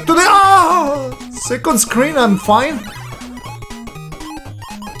I get to the second screen, I'm fine.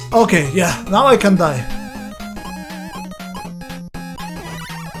 Okay, yeah, now I can die.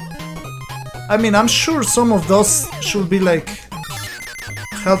 I mean, I'm sure some of those should be like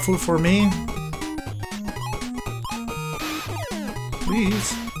helpful for me.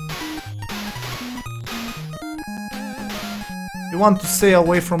 Please. You want to stay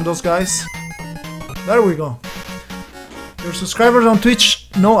away from those guys? There we go. Your subscribers on Twitch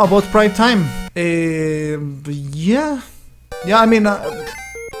know about Prime Time. Yeah. I mean, I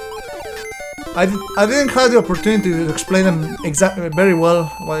didn't have the opportunity to explain them exactly very well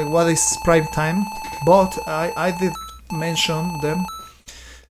what is Prime Time, but I did mention them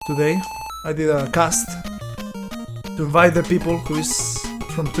today. I did a cast to invite the people who is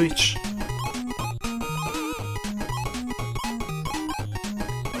from Twitch.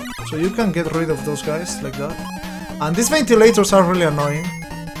 So you can get rid of those guys like that. And these ventilators are really annoying.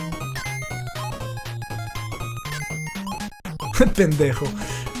 Pendejo.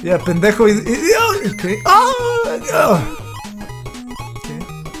 Yeah, pendejo is... Okay.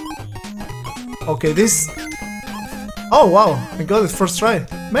 Okay, this... Oh, wow. I got it first try.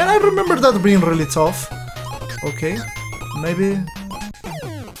 Man, I remember that being really tough. Okay. Maybe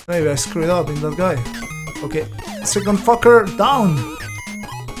I screwed up in that guy. Okay. Second fucker down.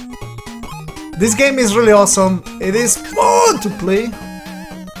 This game is really awesome. It is fun to play.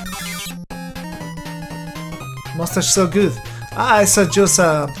 Mustache so good. It's just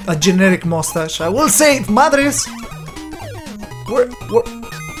a generic mustache. I will say it, madres. Where?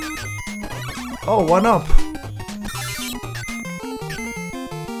 Oh, one up.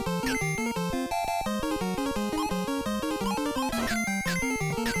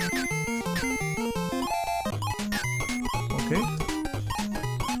 Okay.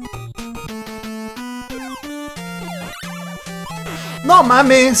 No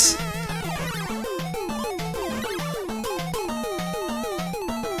mames.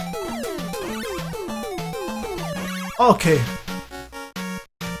 Okay.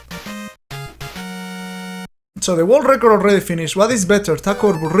 So the world record already finished. What is better, taco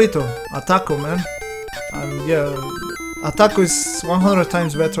or burrito? A taco, man. Yeah, a taco is 100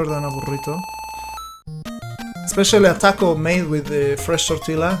 times better than a burrito. Especially a taco made with fresh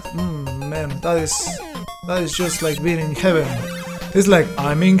tortilla. Man, that is just like being in heaven. It's like,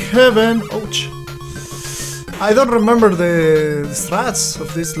 I'm in heaven. Ouch. I don't remember the strats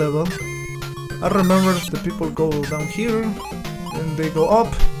of this level. I remember the people go down here, then they go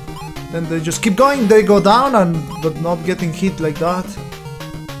up, then they just keep going, they go down, but not getting hit like that.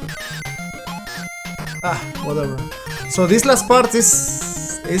 Whatever. So this last part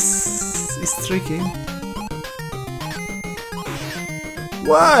is tricky.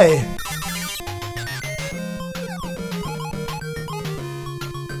 Why?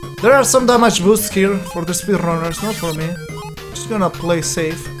 There are some damage boosts here for the speedrunners, not for me. Just gonna play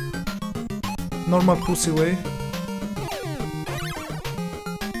safe. Normal pussy way.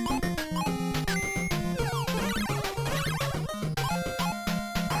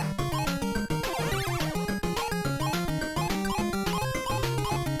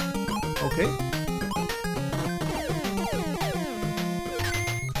 Okay.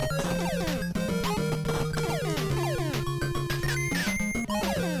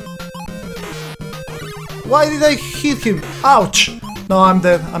 Why did I hit him? Ouch! No, I'm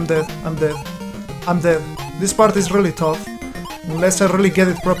dead. I'm dead. This part is really tough. Unless I really get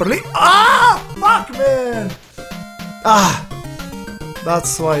it properly. Fuck, man!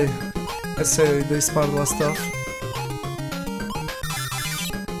 That's why I say this part was tough.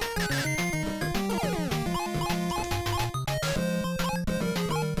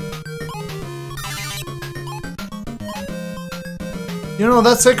 You know,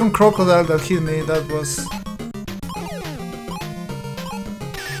 that second crocodile that hit me, that was...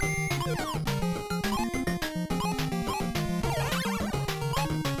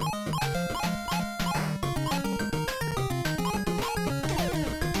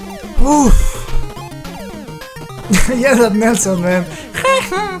 Oof. Yeah, that Nelson, man.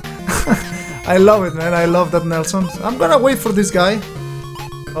 I love it, man. I love that Nelson. I'm gonna wait for this guy.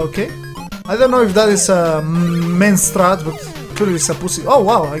 Okay. I don't know if that is a main strat, but clearly it's a pussy. Oh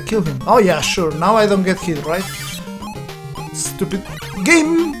wow, I killed him. Oh yeah, sure. Now I don't get hit, right? Stupid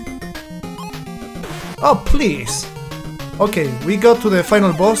game! Oh, please. Okay, we got to the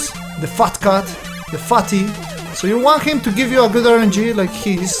final boss, the fat cat, the fatty. So you want him to give you a good RNG like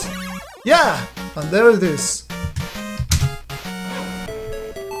his. Yeah! And there it is.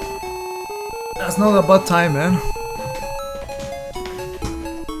 That's not a bad time, man.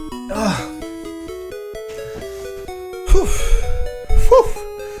 Whew. Whew.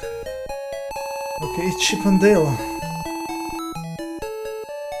 Okay, Chip and Dale.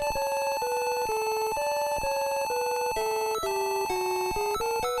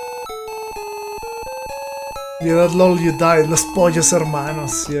 Yeah, that lol, you died. Los pollos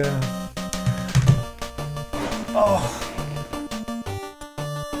hermanos, yeah.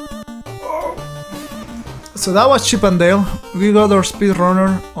 So that was Chip and Dale. We got our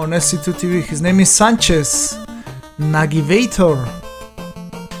speedrunner on SC2 TV. His name is Sanchez. Nagivator.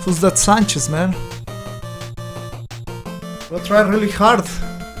 Who's that Sanchez, man? We'll try really hard.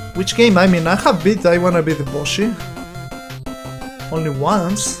 Which game? I mean, I wanna beat the Boshi. Only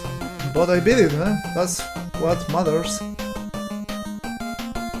once. But I beat it, man. That's what matters.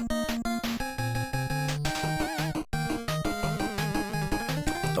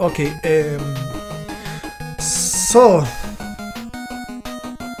 Okay, so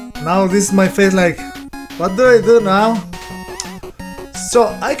now this is my face, like, what do I do now? So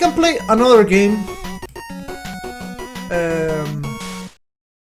I can play another game,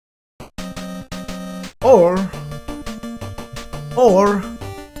 or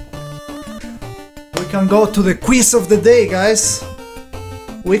we can go to the quiz of the day, guys.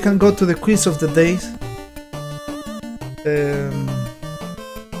 We can go to the quiz of the day.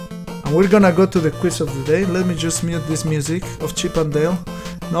 We're gonna go to the quiz of the day. Let me just mute this music of Chip and Dale.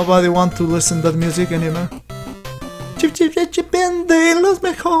 Nobody want to listen to that music anymore. Chip, chip, chip, Chip and Dale, los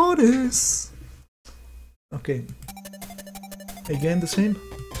mejores. Okay. Again the same?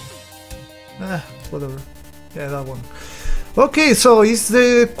 Whatever. Yeah, that one. Okay, so it's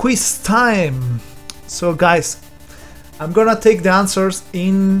the quiz time. So guys, I'm gonna take the answers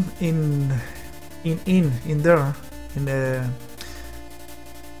in there.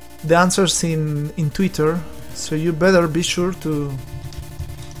 The answers in Twitter, so you better be sure to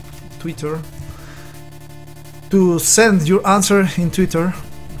send your answer in Twitter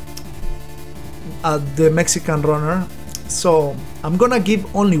at the Mexican Runner. So I'm gonna give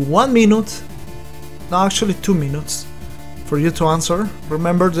only 1 minute, no, actually 2 minutes for you to answer.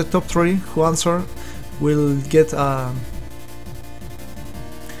 Remember, the top 3 who answer will get a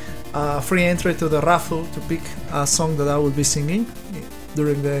free entry to the raffle to pick a song that I will be singing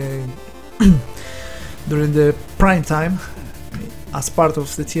during the prime time as part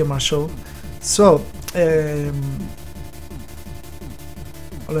of the TMR show. So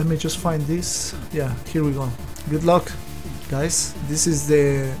let me just find this. Yeah, here we go. Good luck, guys. This is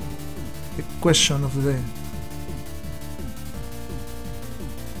the question of the day,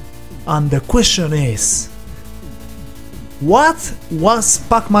 and the question is, what was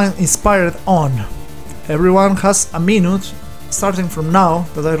Pac-Man inspired on? Everyone has a minute starting from now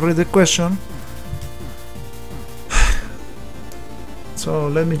that I read the question. So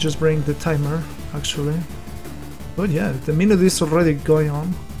let me just bring the timer, actually. Oh yeah, the minute is already going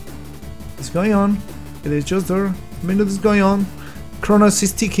on. It's going on. It is just there. The minute is going on. Chronos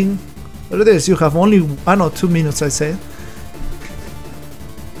is ticking. There it is. You have only, I know, 2 minutes, I said.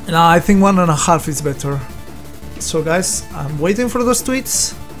 Now I think 1.5 is better. So guys, I'm waiting for those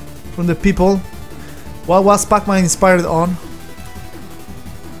tweets from the people. What was Pac-Man inspired on?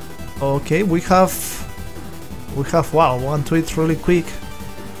 Okay, we have wow, one tweet really quick.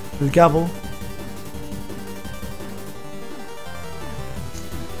 El Gabo.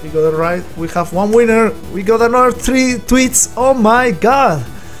 We got it right. We have one winner. We got another 3 tweets. Oh my god.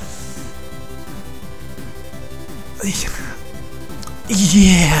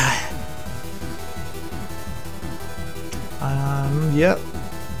 Yeah. Yeah.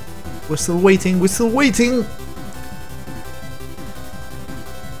 We're still waiting. We're still waiting.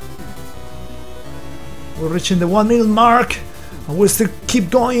 We're reaching the 1 minute mark, and we'll still keep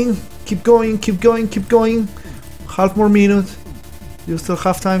going, keep going, keep going, keep going. Half more minute. You still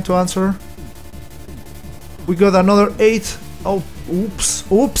have time to answer. We got another 8. Oh, oops,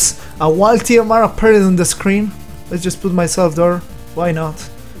 oops. A wild TMR appeared on the screen. Let's just put myself there. Why not?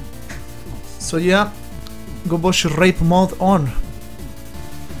 So yeah, Goboshi rape mode on.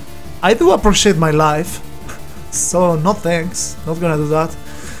 I do appreciate my life, so no thanks. Not gonna do that.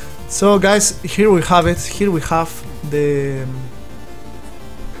 So guys, here we have it. Here we have the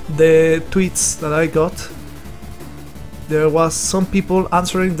the tweets that I got, there was some people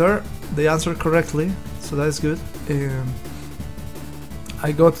answering there. They answered correctly, so that's good. There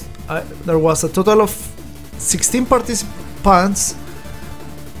was a total of 16 participants.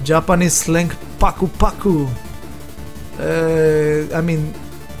 Japanese slang paku paku. I mean,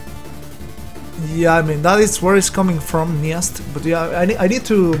 that is where it's coming from, Niast. But yeah, I need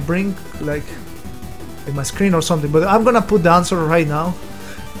to bring like my screen or something. But I'm gonna put the answer right now.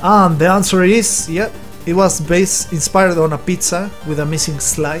 And the answer is, yeah, it was inspired on a pizza with a missing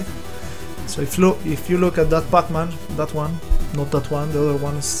slide. So if you look at that Pac-Man, that one, not that one, the other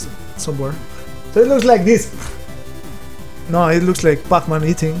one is somewhere. So it looks like this. No, it looks like Pac-Man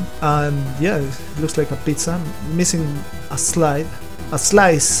eating, and yeah, it looks like a pizza missing a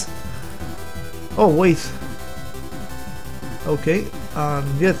slice. Oh wait. Okay,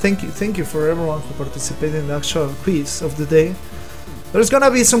 yeah, thank you for everyone for participating in the actual quiz of the day. There's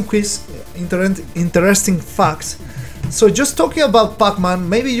gonna be some interesting facts. So just talking about Pac-Man,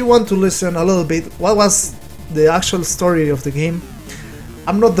 maybe you want to listen a little bit. What was the actual story of the game?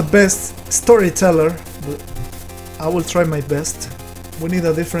 I'm not the best storyteller, but I will try my best. We need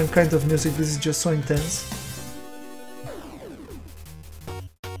a different kind of music. This is just so intense.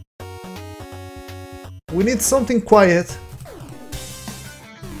 We need something quiet.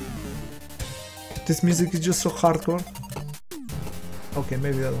 This music is just so hardcore. Okay,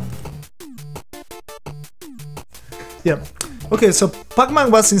 maybe that one. Yeah. Okay, so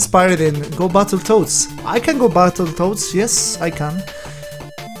Pac-Man was inspired in Go Battletoads. I can go Battletoads, yes, I can.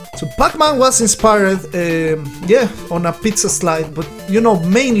 So Pac-Man was inspired, yeah, on a pizza slide, but you know,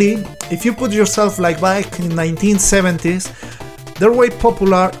 mainly, if you put yourself like back in 1970s, there were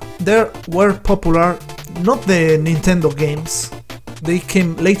popular, not the Nintendo games, they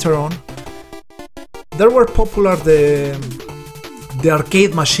came later on. There were popular the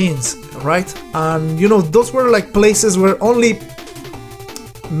arcade machines, right? And you know, those were like places where only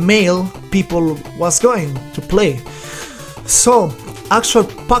male people was going to play. So actual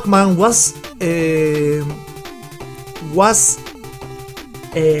Pac-Man was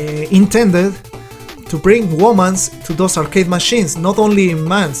intended to bring women to those arcade machines, not only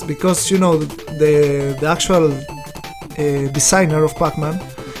men's, because you know the actual designer of Pac-Man,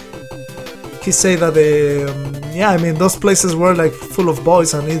 he said that yeah, I mean, those places were like full of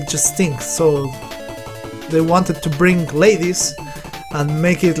boys and it just stinks, so they wanted to bring ladies and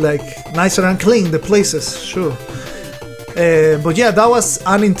make it like nicer and clean, the places, sure. But yeah, that was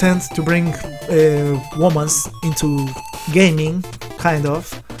an intent to bring women into gaming, kind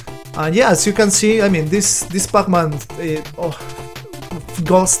of. And yeah, as you can see, I mean, this Pac-Man,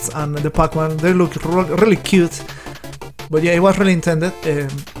 Ghost and the Pac-Man, they look really cute. But yeah, it was really intended.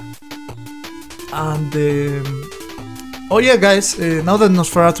 Oh yeah, guys, now that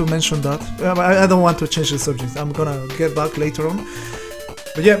Nosferatu mentioned that, I don't want to change the subject, I'm gonna get back later on.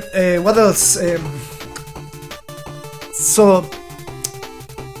 But yeah, what else? So,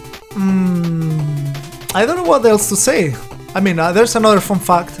 I don't know what else to say. I mean, there's another fun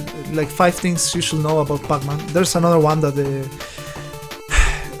fact, like 5 things you should know about Pac-Man. There's another one that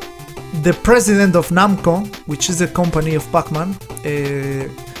the president of Namco, which is a company of Pac-Man,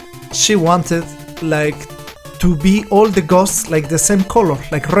 she wanted like to be all the ghosts like the same color,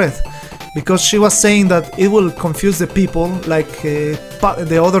 like red, because she was saying that it will confuse the people, like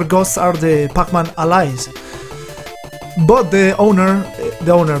the other ghosts are the Pac-Man allies. But the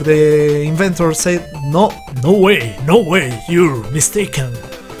inventor said, no way, you're mistaken.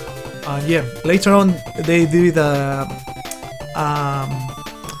 And yeah, later on they did a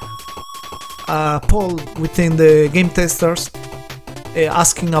poll within the game testers,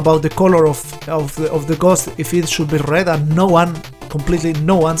 asking about the color of the ghost, if it should be red, and no one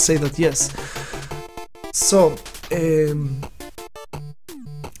said that yes. So,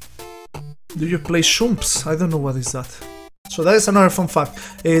 do you play Shumps? I don't know what is that. So that is another fun fact.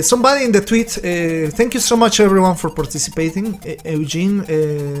 Somebody in the tweet, thank you so much everyone for participating. Eugene,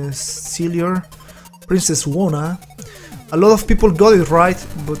 Celior, Princess Wona. A lot of people got it right,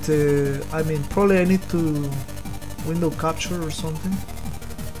 but I mean, probably I need to window capture or something.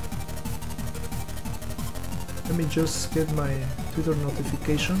 Let me just get my Twitter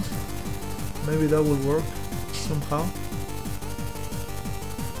notifications. Maybe that will work somehow.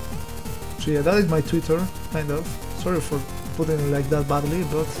 So yeah, that is my Twitter, kind of. Sorry for putting it like that badly,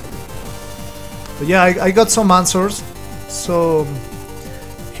 but yeah, I got some answers. So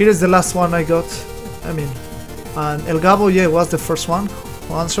here is the last one I got. I mean, and El Gabo, yeah, was the first one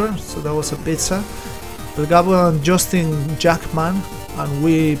who answered, so that was a pizza. El Gabo and Justin Jackman, and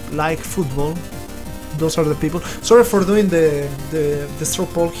we like football. those are the people. Sorry for doing the straw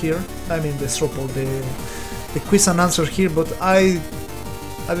poll here. I mean the straw poll, the quiz and answer here, but I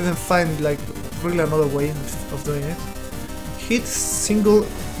didn't find like really another way of doing it. Hit single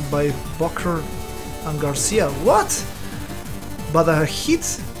by Booker and Garcia. What? But a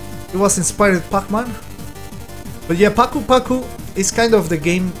hit? It was inspired Pac-Man. But yeah, Paku Paku is kind of the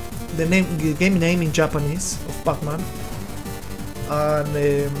game name in Japanese of Pac-Man.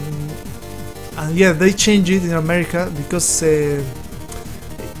 And yeah, they changed it in America because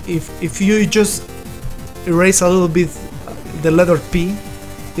if you just erase a little bit the letter P,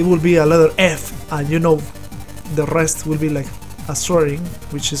 it will be a letter F, and you know the rest will be like a swearing,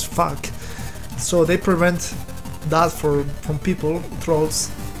 which is fuck. So they prevent that from people, trolls,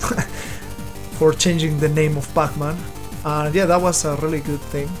 for changing the name of Pac-Man. And yeah, that was a really good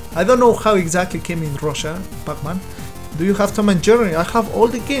thing. I don't know how exactly came in Russia, Pac-Man. Do you have Tom and Jerry? I have all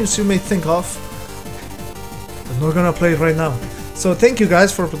the games you may think of. I'm not gonna play it right now. So thank you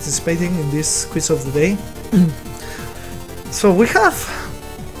guys for participating in this quiz of the day. So we're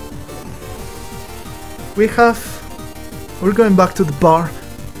going back to the bar.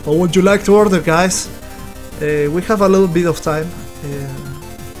 What would you like to order, guys? We have a little bit of time.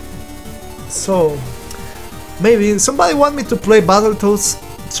 So maybe somebody want me to play Battletoads.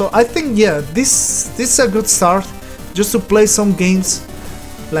 So I think yeah, this is a good start. Just to play some games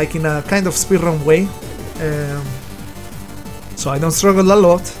like in a kind of speedrun way, so I don't struggle a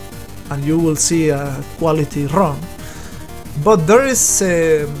lot and you will see a quality run. But there is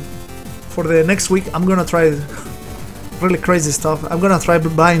for the next week I'm gonna try really crazy stuff. I'm gonna try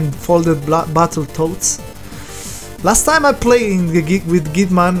blindfolded Battletoads. Last time I played with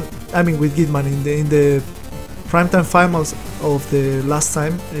Gitman, in the primetime finals of the last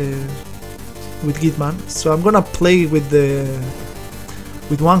time with Gitman, so I'm gonna play with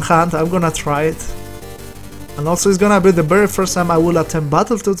one hand. I'm gonna try it, and also it's gonna be the very first time I will attempt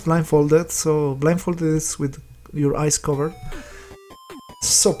Battletoads blindfolded. So blindfolded is with your eyes covered.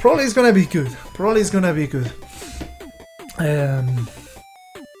 So probably it's gonna be good.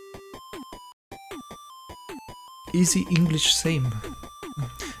 Easy English, same.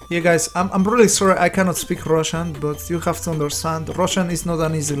 Yeah guys, I'm really sorry I cannot speak Russian, but you have to understand, Russian is not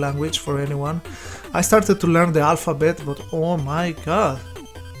an easy language for anyone. I started to learn the alphabet, but oh my god,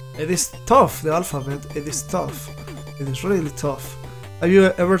 it is tough, the alphabet, it is tough. It is really tough. Have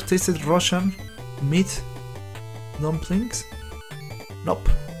you ever tasted Russian meat dumplings? Nope.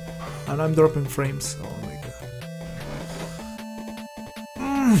 And I'm dropping frames, oh my god.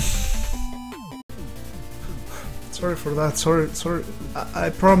 Sorry for that, sorry. I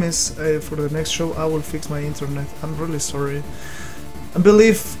promise for the next show I will fix my internet. I'm really sorry. I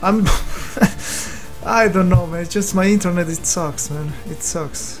believe I'm... I don't know, man, it's just my internet, it sucks, man. It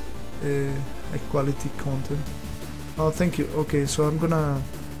sucks. Like quality content. Oh, thank you. Okay, so I'm gonna...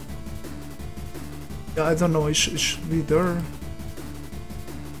 Yeah, I don't know, it should be there.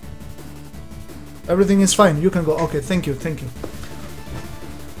 Everything is fine, you can go. Okay, thank you.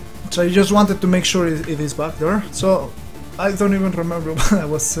 So I just wanted to make sure it is back there. So I don't even remember what I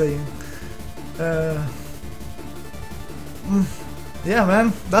was saying. Yeah,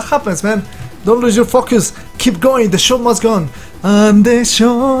 man, that happens, man. Don't lose your focus. Keep going. The show must go on. And the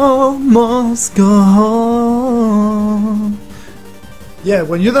show must go on. Yeah,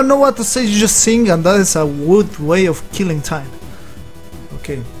 when you don't know what to say, you just sing, and that is a good way of killing time.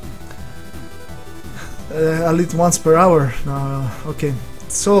 Okay. At least once per hour. No, okay.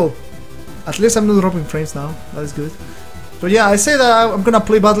 So, at least I'm not dropping frames now, that is good. But yeah, I say that I'm gonna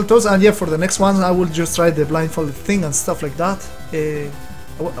play Battletoads, and yeah, for the next ones I will just try the blindfolded thing and stuff like that.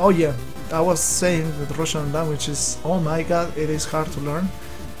 Oh yeah, I was saying that Russian language is, oh my god, it is hard to learn.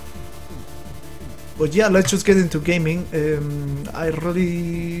 But yeah, let's just get into gaming. We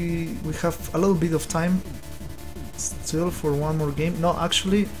have a little bit of time still for one more game. No,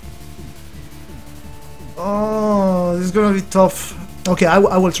 actually... Oh, this is gonna be tough. Okay, I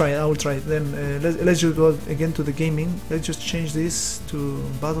will try it. Then let's just go again to the gaming. Let's just change this to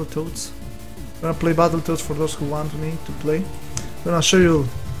Battletoads. I'm gonna play Battletoads for those who want me to play. I'm gonna show you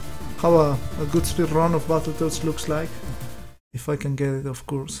how a good speed run of Battletoads looks like. If I can get it, of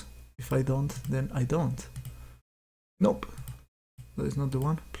course. If I don't, then I don't. Nope. That is not the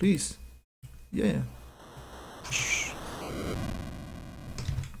one. Please. Yeah.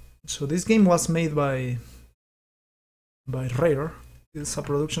 So this game was made by Rare. It's a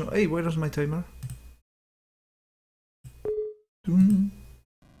production. Hey, where is my timer?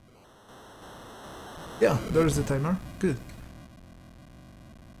 Yeah, there's the timer. Good.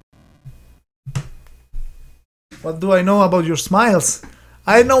 What do I know about your smiles?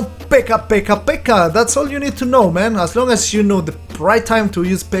 I know P.E.K.K.A. That's all you need to know, man. As long as you know the right time to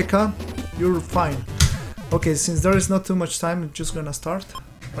use P.E.K.K.A, you're fine. Okay, since there is not too much time, I'm just gonna start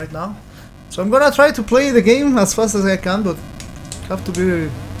right now. So I'm gonna try to play the game as fast as I can, but have to be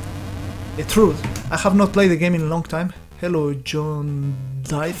the truth. I have not played the game in a long time. Hello, John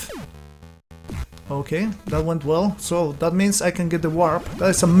Dive. Okay, that went well. So that means I can get the warp. That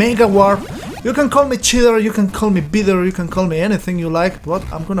is a mega warp. You can call me cheater, you can call me bidder, you can call me anything you like, but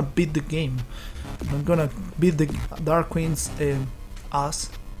I'm gonna beat the game. I'm gonna beat the Dark Queen's ass.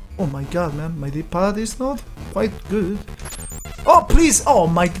 Oh my god, man, my D-pad is not quite good. Oh, please! Oh,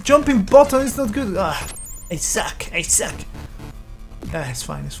 my jumping button is not good. Ah, I suck. Yeah, it's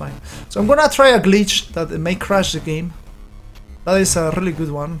fine, it's fine. So I'm gonna try a glitch that may crash the game. That is a really good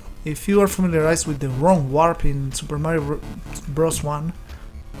one. If you are familiarized with the wrong warp in Super Mario Bros. 1,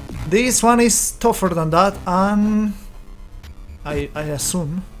 this one is tougher than that, and I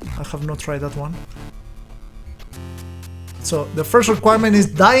assume I have not tried that one. So the first requirement is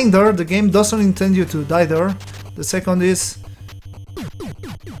dying there. The game doesn't intend you to die there. The second is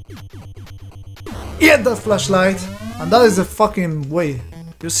get that flashlight, and that is the fucking way.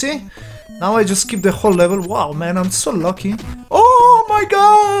 You see? Now I just skip the whole level. Wow, man, I'm so lucky. Oh my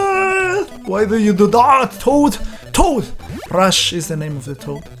god! Why do you do that, Toad? Toad! Rush is the name of the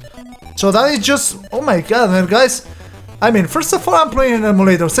Toad. So that is just... oh my god, man, guys. I mean, first of all, I'm playing an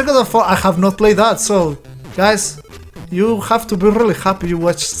emulator. Second of all, I have not played that. So, guys, you have to be really happy you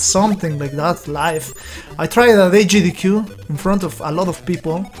watched something like that live. I tried at AGDQ in front of a lot of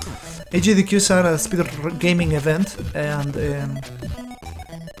people. AGDQ is a speed gaming event, and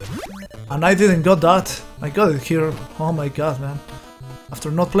I didn't got that. I got it here. Oh my god, man.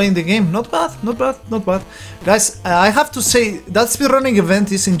 After not playing the game. Not bad, not bad, not bad. Guys, I have to say, that speedrunning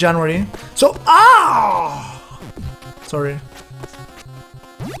event is in January. So, sorry.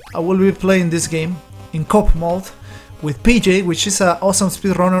 I will be playing this game in co-op mode with PJ, which is an awesome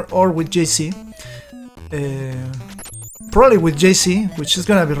speedrunner, or with JC. Probably with JC, which is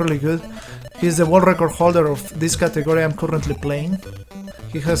gonna be really good. He's the world record holder of this category I'm currently playing.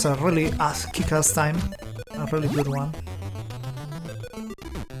 He has a really kick-ass time, a really good one.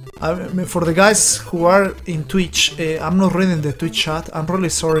 I mean, for the guys who are in Twitch, I'm not reading the Twitch chat. I'm really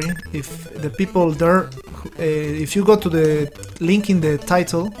sorry if the people there. If you go to the link in the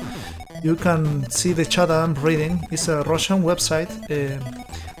title, you can see the chat I'm reading. It's a Russian website,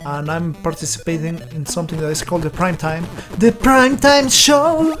 and I'm participating in something that is called the Prime Time. The Prime Time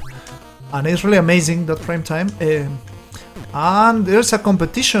Show! And it's really amazing, that Prime Time. And there's a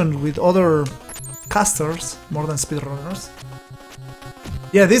competition with other casters, more than speedrunners.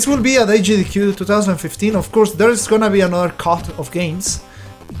 Yeah, this will be at AGDQ 2015. Of course, there is gonna be another cut of games.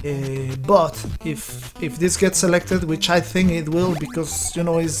 But if this gets selected, which I think it will, because, you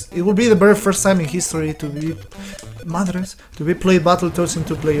know, it will be the very first time in history to be played Battletoads in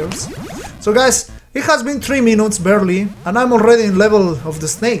 2 players. So guys, it has been 3 minutes barely, and I'm already in level of the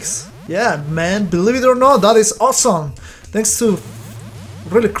snakes. Yeah, man, believe it or not, that is awesome. Thanks to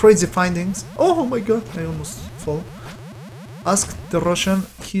really crazy findings. Oh my god, I almost fall. Ask the Russian,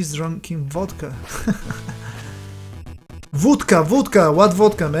 he's drinking vodka. Vodka, what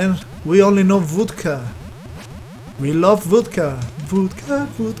vodka, man? We only know vodka. We love vodka.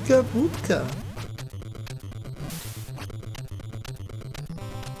 Vodka.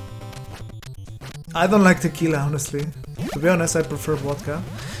 I don't like tequila, honestly. To be honest, I prefer vodka.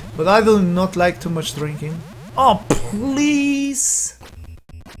 But I do not like too much drinking. Oh, please!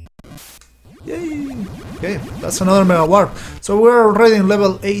 Yay! Okay, that's another mega warp. So we're already in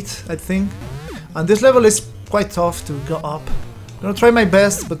level 8, I think. And this level is quite tough to go up. I'm gonna try my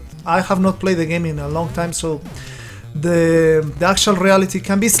best, but I have not played the game in a long time, so the actual reality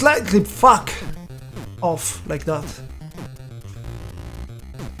can be slightly off like that.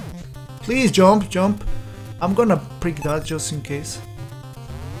 Please jump. I'm gonna prick that just in case.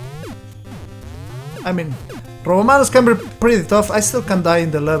 I mean, Romanos can be pretty tough. I still can die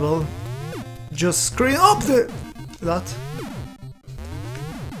in the level. Just screen up that.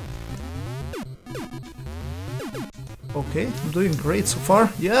 Okay, I'm doing great so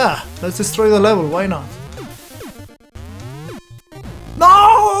far. Yeah, let's destroy the level, why not? No!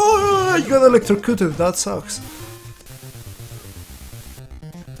 I got electrocuted, that sucks.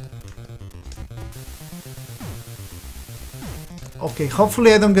 Okay,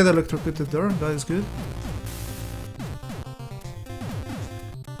 hopefully I don't get electrocuted there, that is good.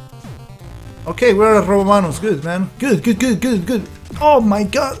 Okay, we're at Romanos, good man. Good. Oh my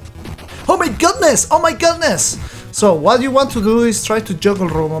god! Oh my goodness! So, what you want to do is try to juggle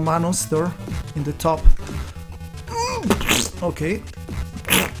Romanos there, in the top. Okay.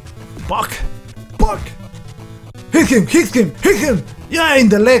 Fuck! Fuck! Hit him! Hit him! Hit him! Yeah, in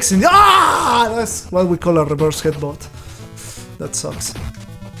the legs! That's what we call a reverse headbutt. That sucks.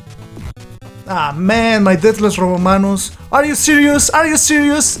 Ah, man, my deathless Robomanus. Are you serious? Are you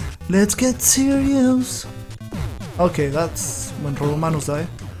serious? Let's get serious. Okay, that's when Robomanus die.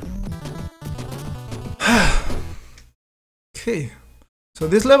 Okay. So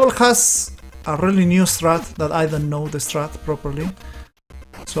this level has a really new strat that I don't know the strat properly.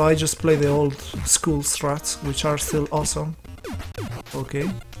 So I just play the old school strats, which are still awesome. Okay.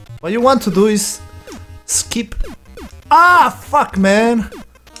 What you want to do is skip. Ah, fuck, man!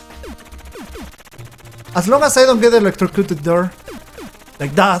 As long as I don't get electrocuted there,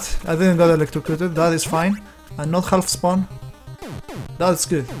 like that, I didn't get electrocuted, that is fine. And not half spawn. That's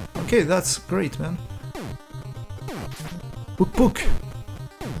good. Okay, that's great, man. Pook pook.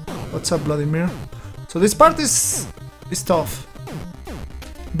 What's up, Vladimir? So this part is tough.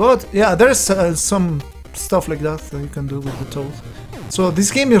 But yeah, there's some stuff like that that you can do with the Toad. So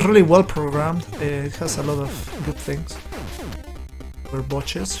this game is really well programmed. It has a lot of good things. We're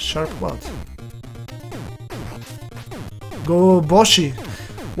botches. Sharp what? Go Boshi.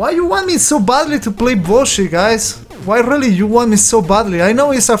 Why you want me so badly to play Boshi, guys? Why really you want me so badly? I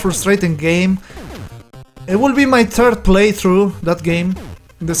know it's a frustrating game. It will be my third playthrough, that game.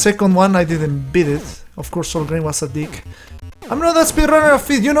 The second one I didn't beat it. Of course, Solgreen was a dick. I'm not a speedrunner of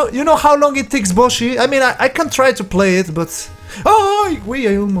it. You know how long it takes Boshi? I mean, I can try to play it, but... Oh, wait,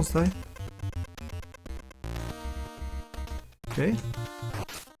 I almost died. Okay.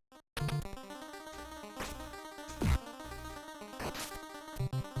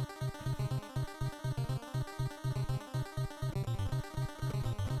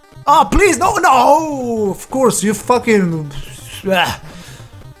 Ah, please, no, no! Of course, you fucking...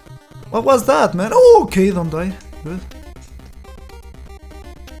 What was that, man? Oh, okay, don't die. Good.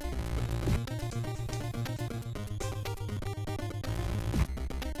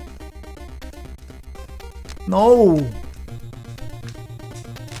 No!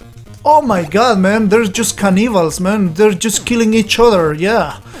 Oh my god, man, they're just cannibals, man. They're just killing each other,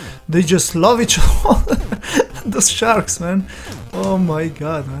 yeah. They just love each other. Those sharks, man. Oh my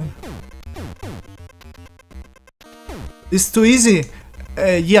god, man. It's too easy.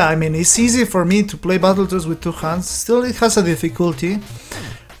 Yeah, I mean, it's easy for me to play Battletoads with two hands. Still, it has a difficulty.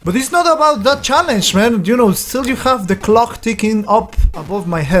 But it's not about that challenge, man. You know, still you have the clock ticking up above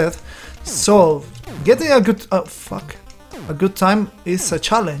my head. So, getting a good... a good time is a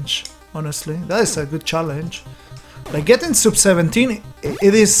challenge, honestly. That is a good challenge. Like, getting sub 17,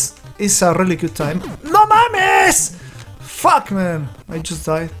 it is a really good time. No mames! Fuck, man. I just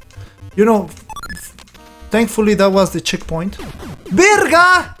died. You know, thankfully that was the checkpoint.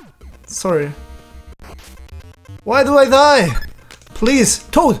 Virga! Sorry. Why do I die? Please,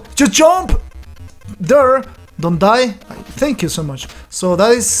 Toad, just jump! There, don't die. Thank you so much. So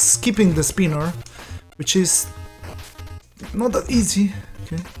that is skipping the spinner, which is not that easy.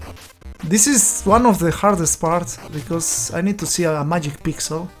 Okay. This is one of the hardest parts because I need to see a magic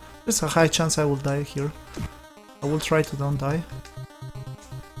pixel. There's a high chance I will die here. I will try to don't die.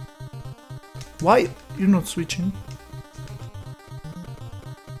 Why? You're not switching.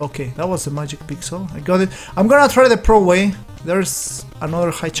 Okay, that was the magic pixel. I got it. I'm gonna try the pro way. There's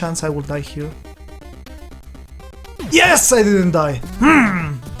another high chance I will die here. Yes, I didn't die.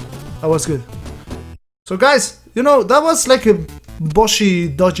 That was good. So guys, you know, that was like a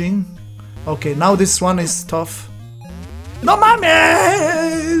Boshi dodging. Okay, now this one is tough. No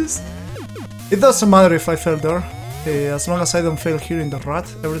mames! It doesn't matter if I fell there. As long as I don't fail here in the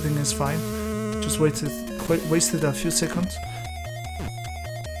rat, everything is fine. Just wasted a few seconds.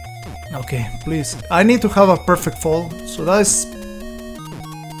 Okay, please. I need to have a perfect fall, so that is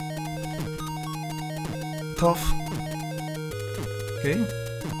tough. Okay.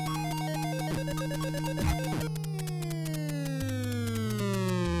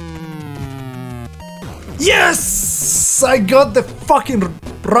 Yes! I got the fucking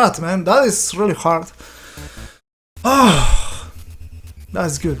rat, man. That is really hard. Ah,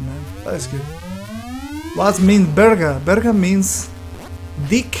 that's good, man. That is good. What means Berga? Berga means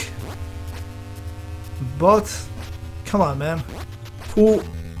dick. But come on, man. Who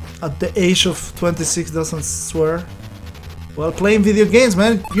at the age of 26 doesn't swear? Well, playing video games,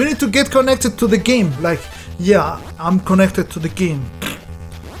 man. You need to get connected to the game. Like, yeah, I'm connected to the game.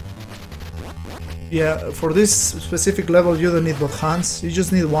 Yeah, for this specific level you don't need both hands, you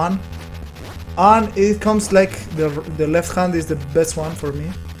just need one. And it comes like the left hand is the best one for me.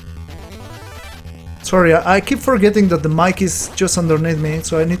 Sorry, I keep forgetting that the mic is just underneath me,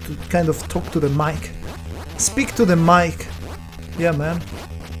 so I need to kind of talk to the mic. Speak to the mic. Yeah, man.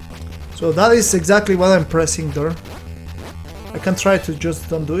 So that is exactly what I'm pressing there. I can try to just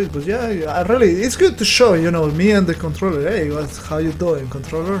don't do it, but yeah, I really, it's good to show, you know, me and the controller. Hey, how you doing,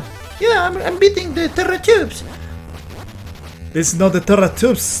 controller? Yeah, I'm beating the Terra Tubes. This is not the Terra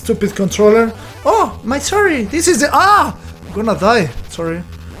Tubes, stupid controller. Oh, sorry, this is the, I'm gonna die, sorry.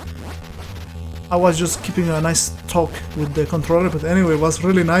 I was just keeping a nice talk with the controller, but anyway, it was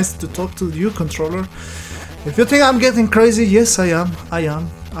really nice to talk to you, controller. If you think I'm getting crazy, yes, I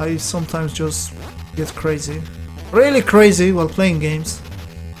am. I sometimes just get crazy. Really crazy while playing games.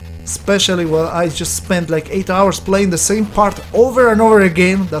 Especially while I just spent like 8 hours playing the same part over and over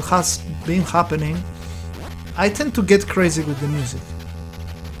again that has been happening. I tend to get crazy with the music.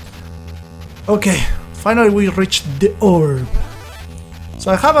 Okay, finally we reached the orb.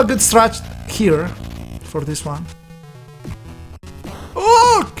 So I have a good strat here for this one.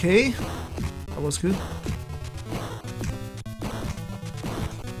 Okay, that was good.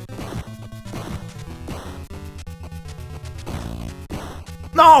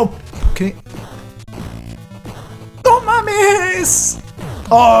 No! Okay. Don't miss!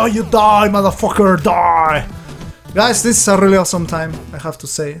 Oh, you die, motherfucker, die! Guys, this is a really awesome time, I have to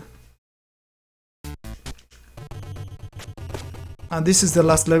say. And this is the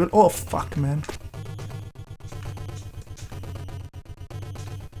last level. Oh, fuck, man.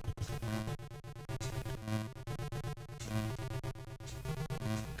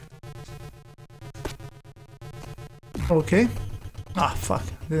 Okay. Ah, fuck.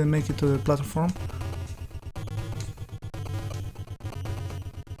 Didn't make it to the platform.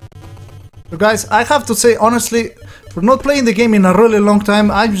 So guys, I have to say, honestly, for not playing the game in a really long time,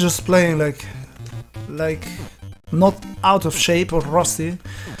 I'm just playing like not out of shape or rusty.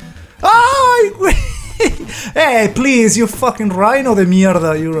 Ah! Hey, please, you fucking rhino de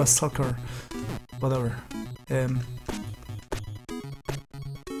mierda, you're a sucker. Whatever.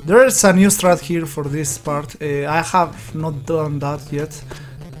 There's a new strat here for this part. I have not done that yet.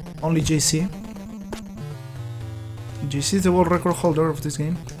 Only JC. JC is the world record holder of this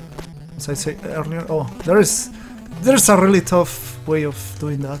game. As I said earlier. Oh, there's a really tough way of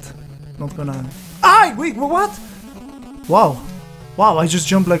doing that. Not gonna... Ah! Wait, what? Wow. Wow, I just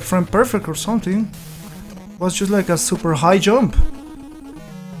jumped like frame perfect or something. It was just like a super high jump.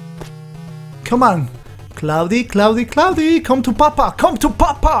 Come on. Cloudy, Cloudy, Cloudy, come to Papa, come to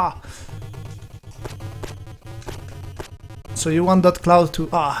Papa! So you want that cloud to...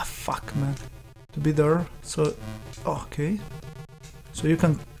 Ah, fuck, man. To be there, so... Okay. So you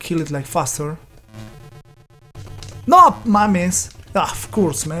can kill it like faster. No, mummies! Ah, of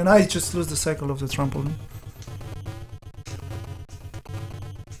course, man, I just lose the cycle of the trampoline.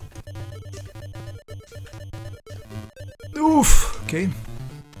 Oof, okay.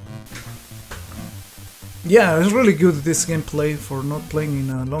 Yeah, it's really good this gameplay for not playing in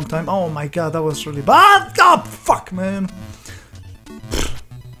a long time. Oh my god, that was really bad! Oh, fuck, man!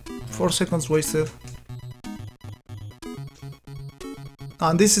 4 seconds wasted.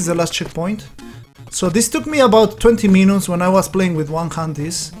 And this is the last checkpoint. So this took me about 20 minutes when I was playing with one hand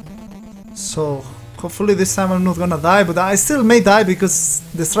this. So hopefully this time I'm not gonna die, but I still may die because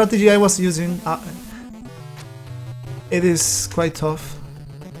the strategy I was using, it is quite tough.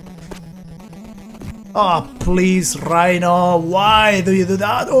 Oh, please, Rhino, why do you do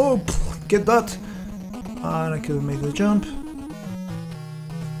that? Oh, get that. And I couldn't make the jump.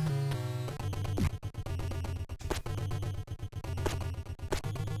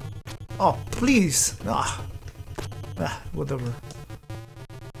 Oh, please. Whatever.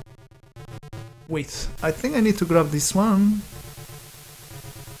 Wait, I think I need to grab this one.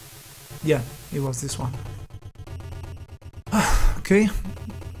 Yeah, it was this one. Okay.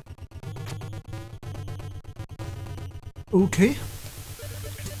 Okay.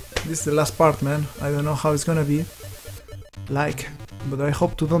 This is the last part, man. I don't know how it's gonna be. Like, but I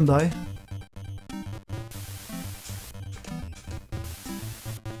hope to don't die.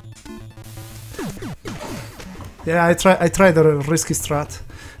 Yeah, I tried the risky strat.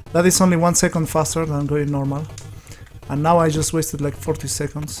 That is only 1 second faster than going normal. And now I just wasted like 40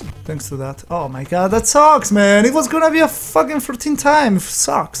 seconds thanks to that. Oh my god, that sucks, man! It was gonna be a fucking 14 time. It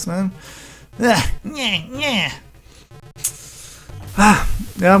sucks, man. Yeah.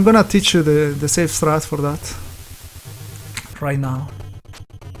 Yeah, I'm gonna teach you the safe strat for that. Right now.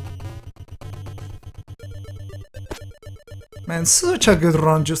 Man, such a good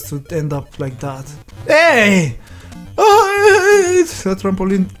run just to end up like that. Hey! Oh, that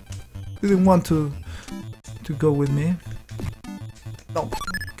trampoline didn't want to go with me. No.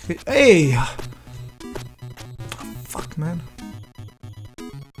 Okay. Hey! Fuck, man.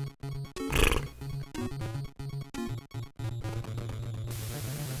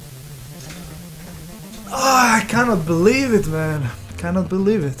 cannot believe it, man. Cannot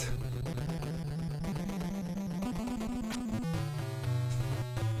believe it.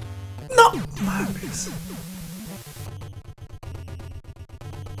 No! Madness.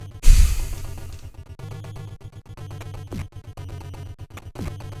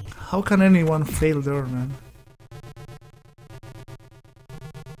 How can anyone fail there, man?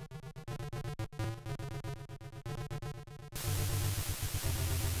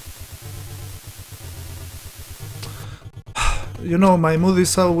 You know, my mood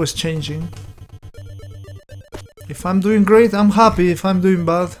is always changing. If I'm doing great, I'm happy. If I'm doing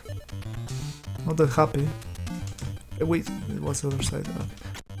bad, not that happy. Wait, what's the other side?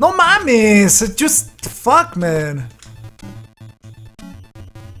 No mames! Just fuck, man.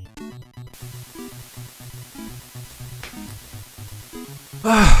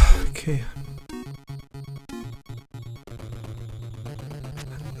 Okay.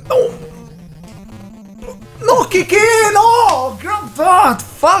 No! No, kick in! No! Grab that!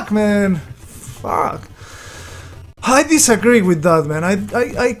 Fuck, man! Fuck. I disagree with that, man.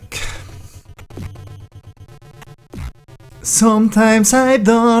 Sometimes I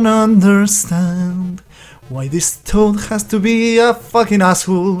don't understand why this toad has to be a fucking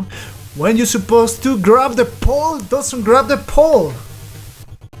asshole. When you're supposed to grab the pole, it doesn't grab the pole.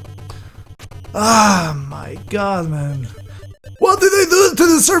 Ah, my god, man. What did I do to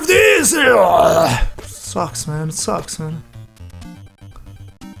deserve this? Ugh. Sucks, man. It sucks, man.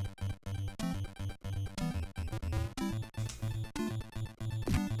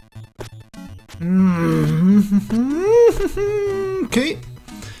 Okay.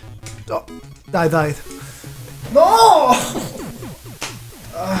 Oh, I died. No!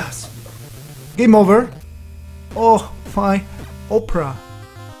 Game over. Oh, my opera.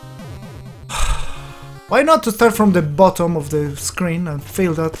 Why not to start from the bottom of the screen and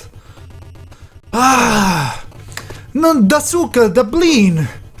fail that? Ah! Non Dasuka, Dublin!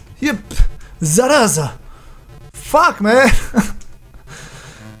 Yep, Zaraza! Fuck, man!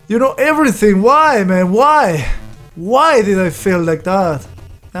 You know everything, why, man, why? Why did I fail like that?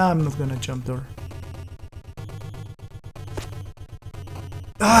 I'm not gonna jump there.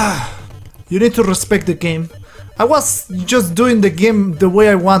 Ah! You need to respect the game. I was just doing the game the way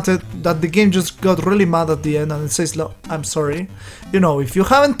I wanted, that the game just got really mad at the end and it says, look, I'm sorry. You know, if you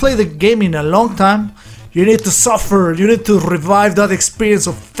haven't played the game in a long time, you need to suffer, you need to revive that experience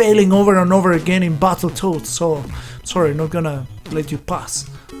of failing over and over again in Battletoads. So, sorry, not gonna let you pass.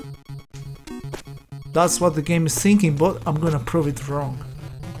 That's what the game is thinking, but I'm gonna prove it wrong.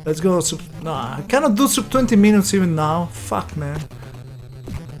 Let's go nah, I cannot do sub 20 minutes even now. Fuck, man.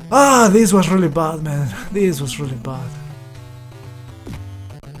 Ah, this was really bad, man. This was really bad.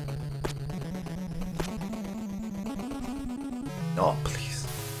 Oh, please.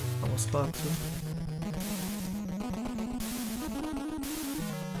 That was bad too.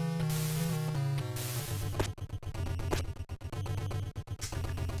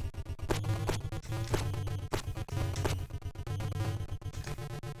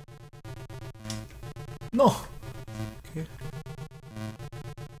 No. Okay.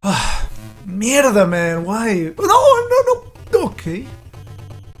 Ah, mierda, man. Why? No. Okay.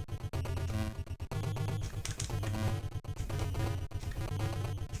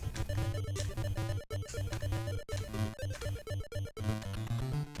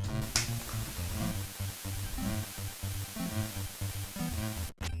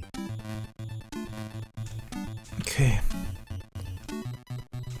 Okay.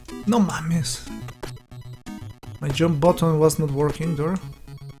 No mames. My jump button was not working there.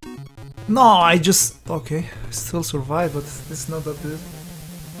 No, I just... Okay, I still survived, but it's not that good.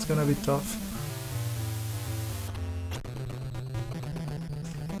 It's gonna be tough.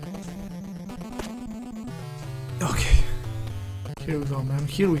 Okay. Here we go, man.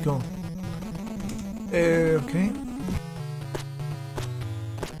 Here we go. Okay.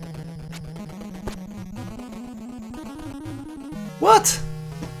 What?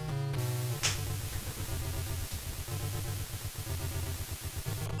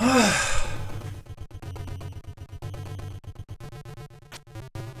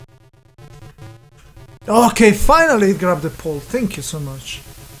 Okay, finally it grabbed the pole. Thank you so much.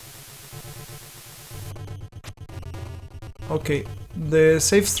 Okay, the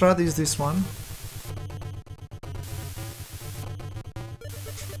safe strat is this one.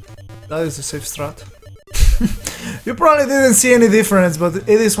 That is the safe strat. You probably didn't see any difference, but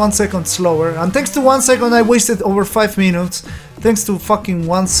it is 1 second slower. And thanks to 1 second I wasted over 5 minutes. Thanks to fucking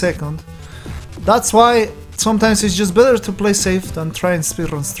 1 second. That's why sometimes it's just better to play safe than try and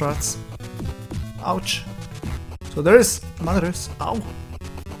speedrun strats. Ouch. So there is... Madres. Ow.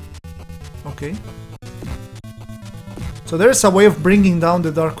 Okay. So there's a way of bringing down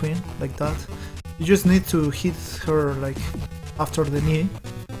the Dark Queen, like that. You just need to hit her, like, after the knee.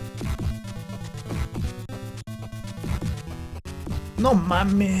 No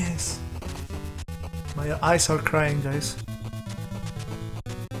mames! My eyes are crying, guys.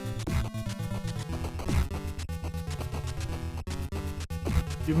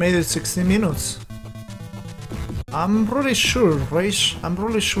 You made it 16 minutes. I'm really sure, Raish. I'm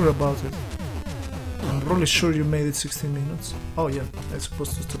really sure about it. I'm really sure you made it 16 minutes. Oh yeah, I'm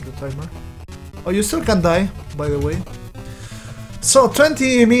supposed to stop the timer. Oh, you still can die, by the way. So,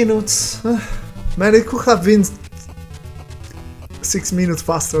 20 minutes. Man, it could have been 6 minutes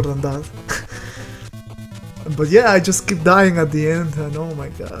faster than that. But yeah, I just keep dying at the end, and oh my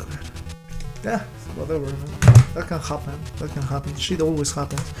god. Yeah, whatever, man. That can happen. That can happen. Shit always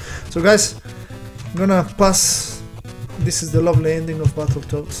happens. So guys, I'm gonna pass. This is the lovely ending of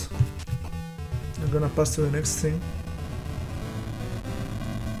Battletoads. I'm gonna pass to the next thing.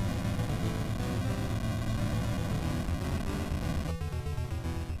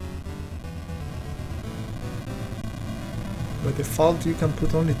 By default, you can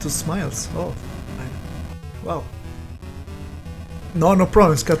put only 2 smiles. Oh, wow. No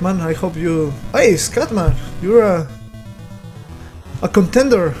problem, Scatman. I hope you... Hey, Scatman! You're a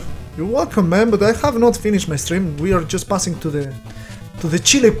contender. You're welcome, man, but I have not finished my stream. We are just passing to the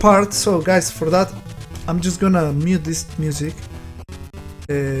chili part. So, guys, for that, I'm just gonna mute this music.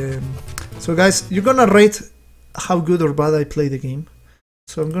 So, guys, you're gonna rate how good or bad I play the game.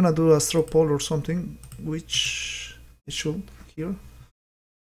 So, I'm gonna do a straw poll or something, which I should here.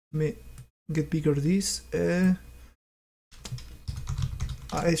 Let me get bigger this.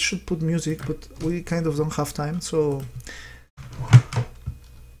 I should put music, but we kind of don't have time, so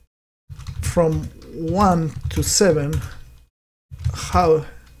from 1 to 7, how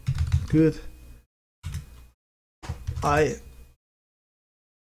good I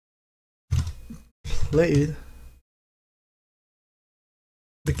played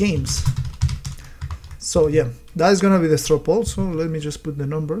the games. So yeah, that is gonna be the straw poll, so let me just put the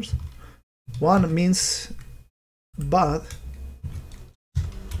numbers. 1 means bad,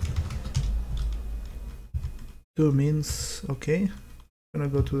 2 means okay. I'm gonna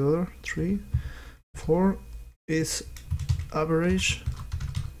go to the other. 3, 4 is average.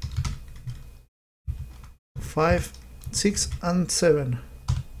 5, 6, and 7.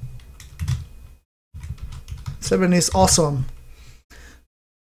 7 is awesome.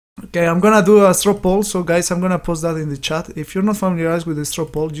 Okay, I'm gonna do a straw poll, so guys, I'm gonna post that in the chat. If you're not familiarized with the straw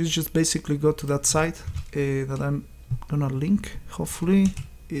poll, you just basically go to that site that I'm gonna link. Hopefully,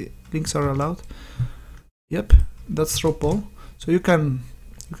 links are allowed. Yep, that's straw poll. So you can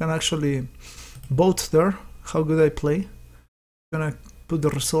actually vote there how good I play. I'm gonna put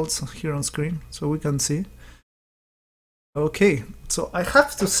the results here on screen so we can see. Okay, so I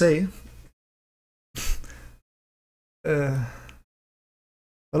have to say, a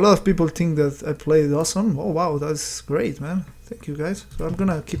lot of people think that I played awesome. Oh wow, that's great, man. Thank you guys. So I'm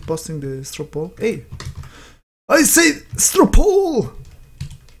gonna keep posting the straw poll. Hey, I say straw poll.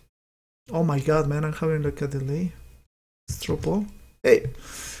 Oh my god, man, I'm having like a delay. Straw poll. Hey,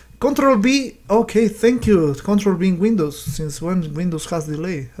 Control B. Okay, thank you. Control B in Windows. Since when Windows has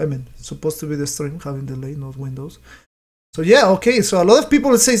delay? I mean, it's supposed to be the stream having delay, not Windows. So yeah, okay. So a lot of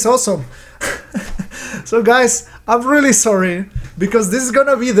people say it's awesome. So guys, I'm really sorry because this is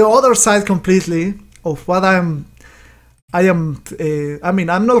gonna be the other side completely of what I mean,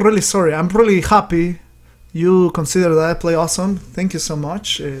 I'm not really sorry. I'm really happy you consider that I play awesome. Thank you so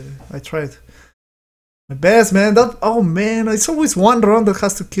much. I tried my best, man. That, oh man, it's always one round that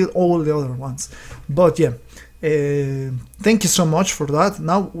has to kill all the other ones. But yeah, thank you so much for that.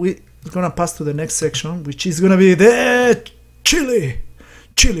 Now we're gonna pass to the next section, which is gonna be the chili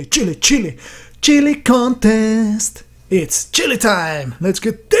contest. It's chili time. Let's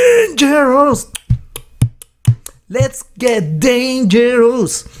get dangerous. Let's get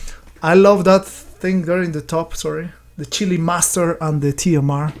dangerous. I love that thing there in the top, sorry, the chili master and the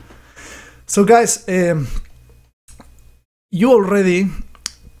TMR. So guys, you already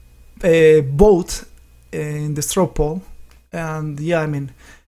vote in the straw poll, and yeah, I mean,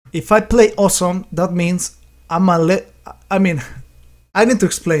 if I play awesome, that means I mean, I need to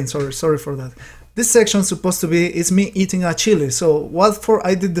explain, sorry for that. This section is supposed to be, it's me eating a chili. So what for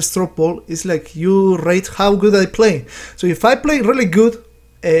I did the straw poll is like you rate how good I play. So if I play really good,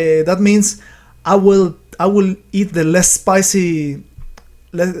 that means I will eat the less spicy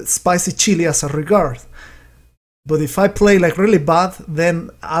chili as a regard. But if I play like really bad, then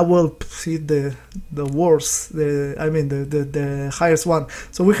I will eat the worst, the highest one.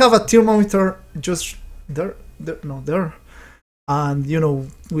 So we have a thermometer just there. and you know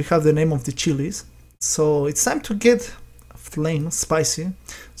we have the name of the chilies. So it's time to get flame spicy.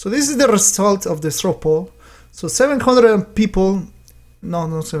 So this is the result of the straw poll. So 700 people, no,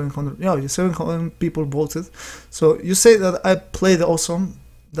 not 700, yeah, 700 people voted. So you say that I played awesome.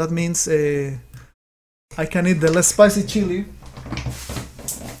 That means I can eat the less spicy chili.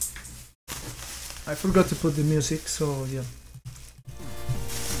 I forgot to put the music, so yeah.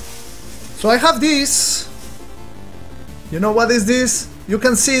 So I have this. You know what is this? You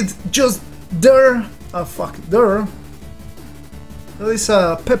can see it just there. Oh fuck, there. That is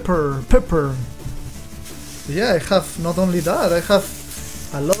a pepper. Yeah, I have not only that, I have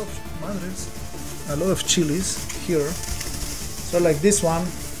a lot of chilies here. So like this one,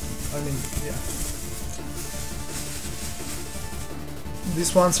 I mean, yeah.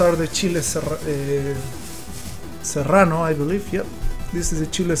 These ones are the chile serrano, I believe. Yep, this is the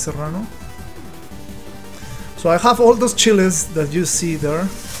chile serrano. So I have all those chilies that you see there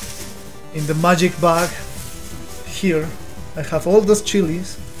in the magic bag here. I have all those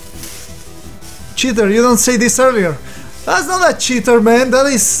chilies. Cheater, you don't say this earlier. That's not a cheater, man. That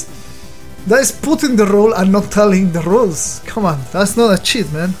is putting the rule and not telling the rules. Come on, that's not a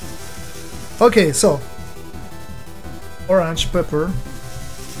cheat, man. Okay, so orange pepper.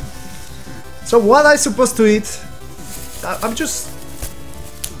 So what I supposed to eat? I'm just.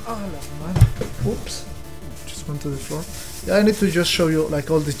 Oh man! Oops! Just went to the floor. Yeah, I need to just show you like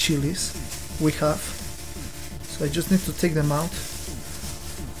all the chilies we have. So I just need to take them out.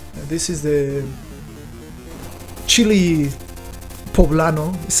 This is the chili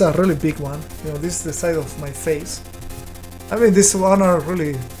poblano. It's a really big one. You know, this is the size of my face. I mean, this one are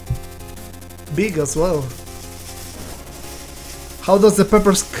really big as well. How does the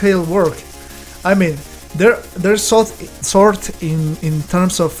pepper scale work? I mean, they're sort in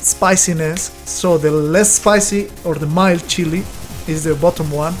terms of spiciness. So the less spicy or the mild chili is the bottom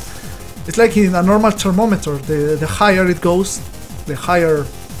one. It's like in a normal thermometer. The higher it goes, the higher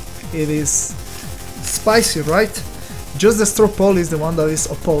it is spicy, right? Just the straw poll is the one that is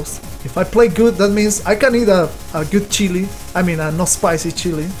opposed. If I play good, that means I can eat a good chili. I mean, a not spicy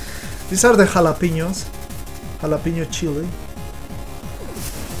chili. These are the jalapenos. Jalapeno chili.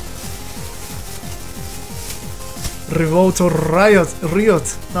 Revolt or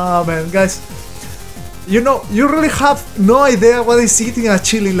riot. Nah, man, guys. You know, you really have no idea what is eating a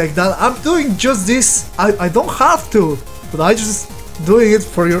chili like that. I'm doing just this. I don't have to, but I just doing it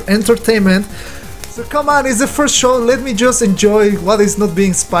for your entertainment. So come on, it's the first show. Let me just enjoy what is not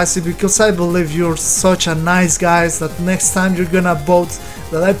being spicy, because I believe you're such a nice guys that next time you're gonna vote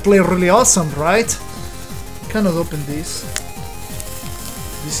that I play really awesome, right? I cannot open this.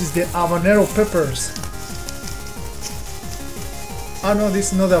 This is the habanero peppers. Oh no,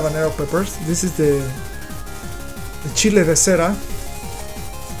 this is not the habanero peppers. This is the chile de cera.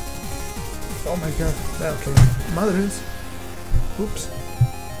 Oh my god. Okay. Madres. Oops.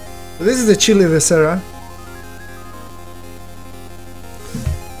 So this is the chile de cera.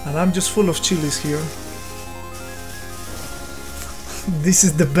 And I'm just full of chilies here. This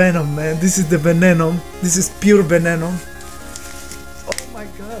is the venom, man. This is the veneno. This is pure veneno. Oh my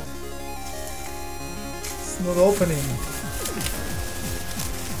god. It's not opening.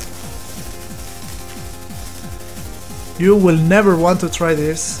 You will never want to try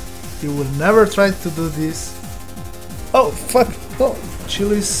this. You will never try to do this. Oh, fuck. Oh,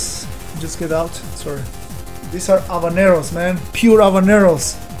 chilies. Just get out. Sorry. These are habaneros, man. Pure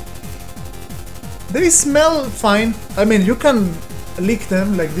habaneros. They smell fine. I mean, you can lick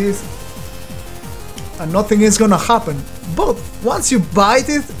them like this and nothing is gonna happen. But once you bite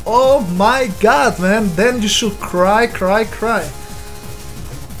it, oh my god, man. Then you should cry.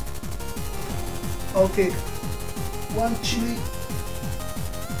 Okay. One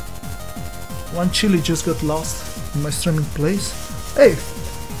chili just got lost in my streaming place. Hey!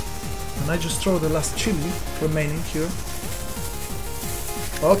 And I just throw the last chili remaining here.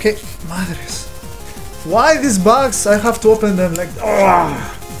 Okay, madres. Why these bags? I have to open them like... Oh,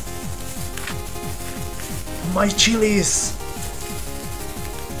 my chilies!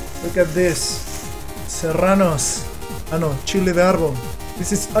 Look at this. Serranos. Ah no, chili de árbol.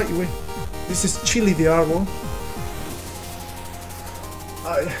 This is... Oh, wait. This is chili de árbol.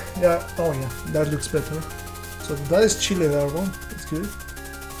 Yeah, oh yeah, that looks better. So that is chile de árbol, that's good.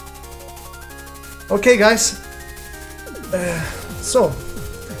 Okay guys, so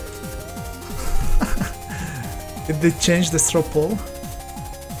if they change the straw poll,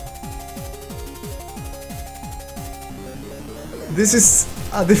 this is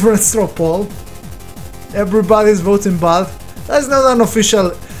a different straw poll. Everybody's voting bad. That is not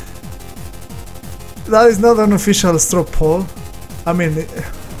an official straw poll. I mean,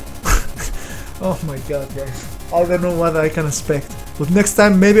 oh my god, guys. I don't know what I can expect. But next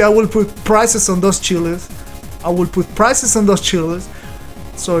time, maybe I will put prices on those chilies. I will put prices on those chilies.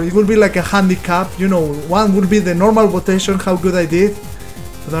 So it will be like a handicap. You know, one would be the normal votation, how good I did.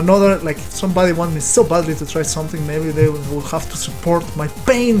 But another, like if somebody wants me so badly to try something, maybe they will have to support my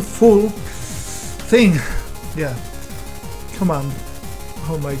painful thing. Yeah. Come on.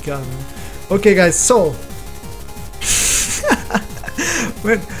 Oh my god. Okay, guys, so.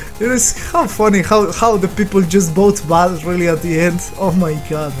 Man, it is how funny how the people just vote bad really at the end. Oh my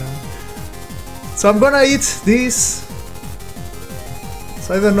god, man. So I'm gonna eat this.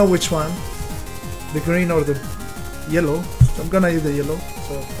 So I don't know which one, the green or the yellow. So I'm gonna eat the yellow.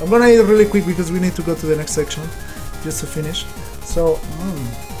 So I'm gonna eat it really quick because we need to go to the next section just to finish. So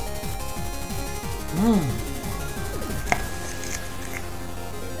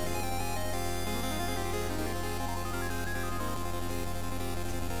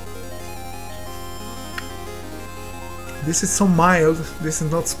this is so mild. This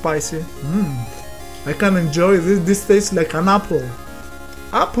is not spicy. I can enjoy this. This tastes like an apple.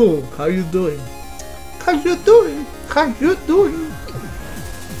 Apple, how you doing? How you doing? How you doing?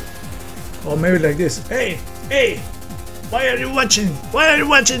 Or maybe like this. Hey, why are you watching? Why are you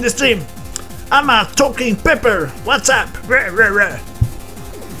watching the stream? I'm a talking pepper. What's up?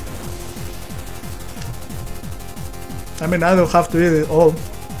 I mean, I don't have to eat it all.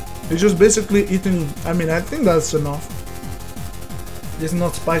 It's just basically eating. I mean, I think that's enough. It's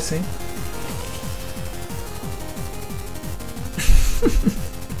not spicy.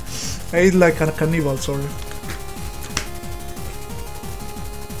 I eat like a cannibal, sorry.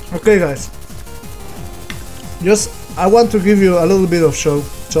 Okay, guys. I want to give you a little bit of show.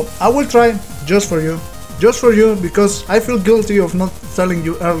 So I will try just for you, because I feel guilty of not telling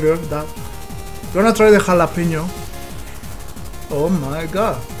you earlier that I'm gonna try the jalapeno. Oh my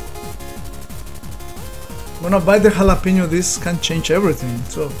god. I'm gonna buy the jalapeno. This can change everything.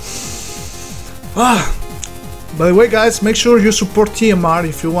 So by the way, guys, make sure you support TMR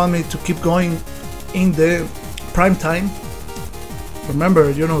if you want me to keep going in the prime time.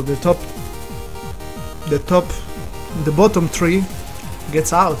 Remember, you know, the bottom three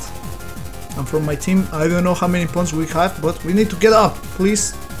gets out. And from my team, I don't know how many points we have, but we need to get up,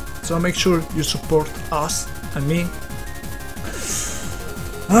 please. So make sure you support us and me.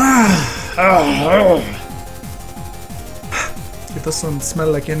 It doesn't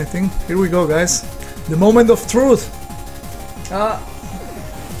smell like anything. Here we go, guys. The moment of truth.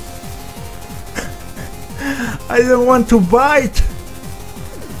 I don't want to bite.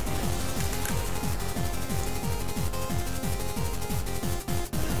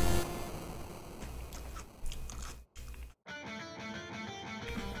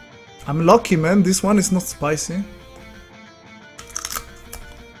 I'm lucky, man. This one is not spicy.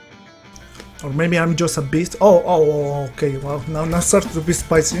 Or maybe I'm just a beast. Oh, okay. Well, now starts to be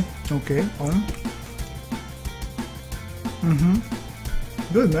spicy. Okay.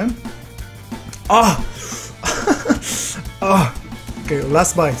 Good, man. Okay,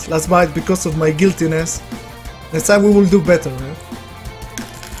 last bite because of my guiltiness. Next time we will do better, man.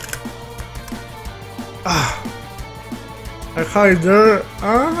 I hide there.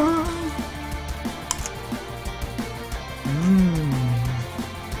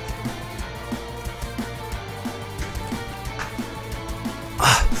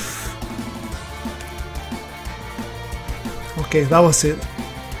 Okay, that was it.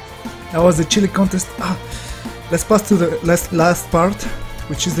 That was the chili contest. Let's pass to the last part,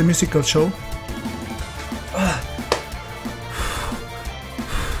 which is the musical show.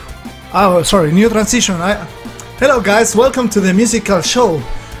 Oh, sorry, new transition. Hello guys, welcome to the musical show.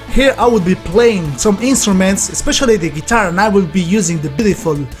 Here I will be playing some instruments, especially the guitar, and I will be using the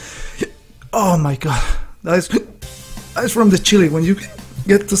beautiful... Oh my god, that is from the chili. When you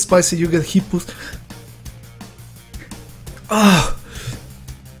get too spicy, you get hippos.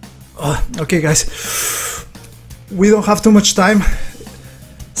 Okay guys, we don't have too much time,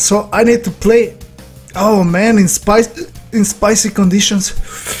 so I need to play. Oh man, in spicy conditions.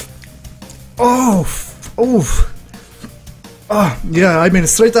 Yeah, I mean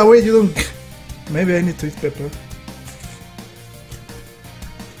straight away you don't. Maybe I need to eat pepper.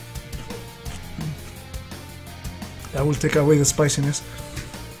 That will take away the spiciness.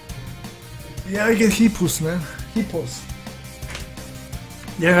 Yeah, I get hippos, man. Hippos.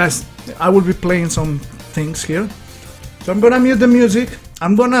 Yeah guys, I will be playing some things here. So I'm gonna mute the music.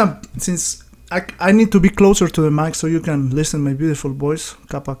 Since I need to be closer to the mic so you can listen my beautiful voice.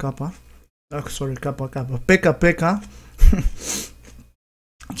 Kappa kappa. Oh, sorry, kappa kappa. Pekka pekka.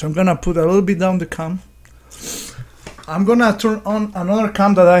 So I'm gonna put a little bit down the cam. I'm gonna turn on another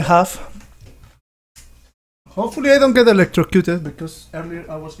cam that I have. Hopefully I don't get electrocuted, because earlier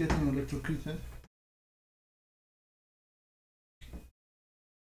I was getting electrocuted.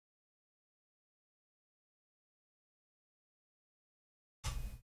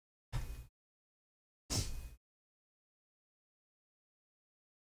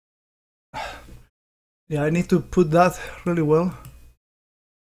 Yeah, I need to put that really well.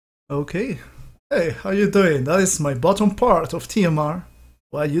 Okay. Hey, how you doing? That is my bottom part of TMR.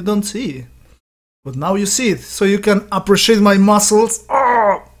 Well, you don't see. But now you see it, so you can appreciate my muscles.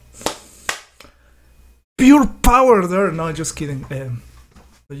 Oh! Pure power there. No, just kidding.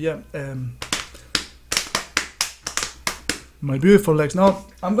 But yeah, my beautiful legs. Now,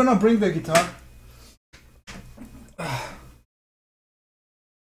 I'm gonna bring the guitar.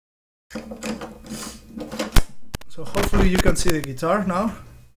 So hopefully you can see the guitar now.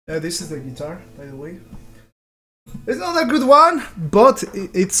 This is the guitar, by the way. It's not a good one, but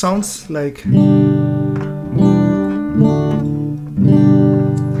it sounds like...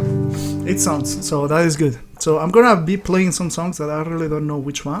 It sounds, so that is good. So I'm gonna be playing some songs that I really don't know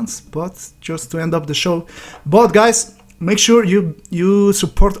which ones, but just to end up the show. But guys, make sure you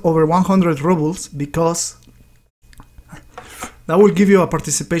support over 100 rubles, because that will give you a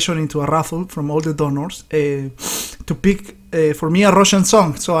participation into a raffle from all the donors to pick for me a Russian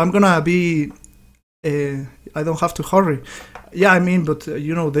song. So I'm gonna be I don't have to hurry. Yeah, I mean, but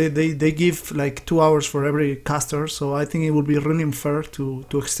you know, they give like 2 hours for every caster, so I think it would be really unfair to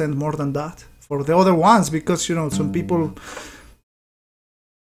extend more than that for the other ones, because you know, some people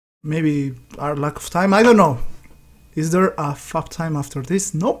maybe are lack of time. I don't know. Is there a fab time after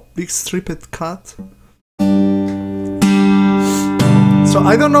this? Nope. Big stripped cut. So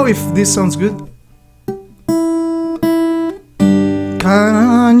I don't know if this sounds good.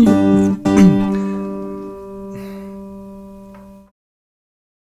 Can you?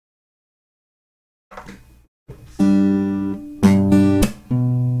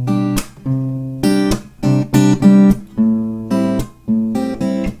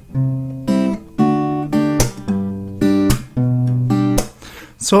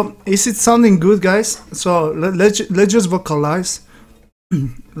 So is it sounding good, guys? So let's just vocalize.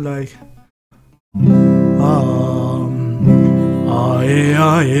 Like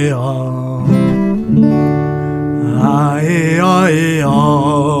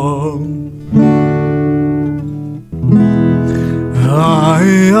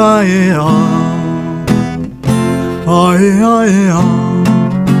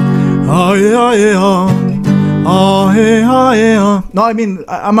no, I mean,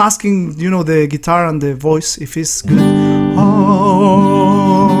 I'm asking, you know, the guitar and the voice if it's good.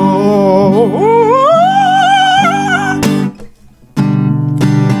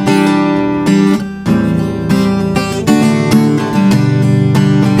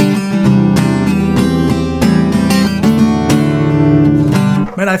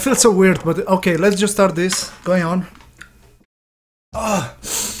 Man, I feel so weird, but okay, let's just start this. Going on.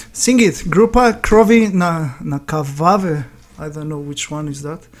 Sing it. Grupa Krovi na Kawawę. I don't know which one is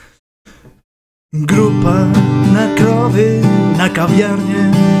that. Grupa na krowy, na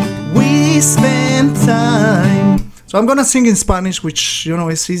kawiarnię. We spend time. So I'm gonna sing in Spanish, which, you know,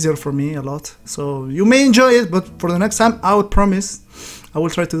 is easier for me a lot. So you may enjoy it, but for the next time, I would promise I will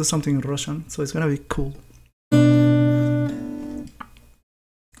try to do something in Russian. So it's gonna be cool.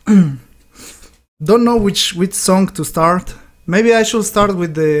 Don't know which song to start. Maybe I should start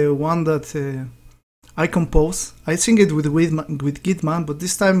with the one that I compose. I sing it with Gitman, but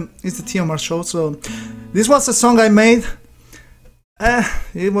this time it's the TMR Show. So this was a song I made.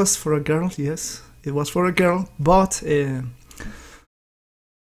 It was for a girl, yes, it was for a girl, but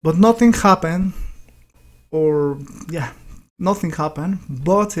nothing happened, or yeah, nothing happened.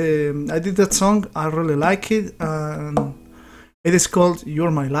 But I did that song. I really like it, and it is called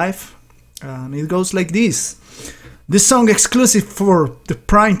 "You're My Life," and it goes like this. This song exclusive for the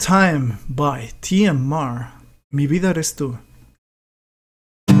prime time by TMR. Mi vida eres tú.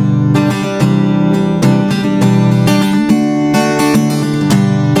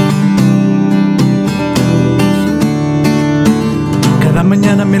 Cada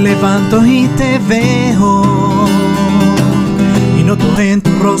mañana me levanto y te veo, y noto en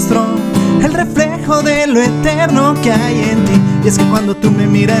tu rostro el reflejo de lo eterno que hay en ti. Y es que cuando tú me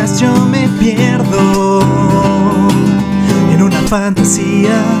miras yo me pierdo en una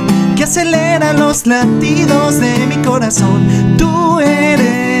fantasía que acelera los latidos de mi corazón. Tú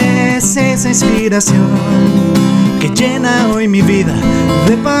eres esa inspiración que llena hoy mi vida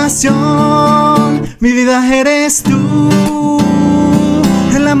de pasión. Mi vida eres tú,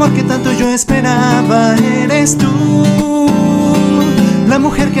 el amor que tanto yo esperaba eres tú. La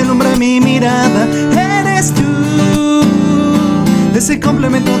mujer que alumbra mi mirada eres tú. Ese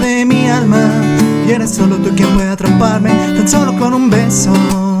complemento de mi alma. Y eres solo tú quien puede atraparme, tan solo con un beso.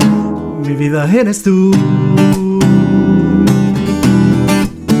 Mi vida eres tú.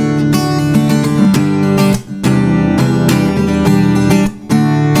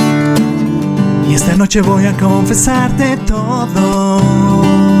 Y esta noche voy a confesarte todo.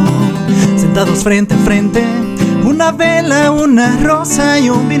 Sentados frente a frente, una vela, una rosa y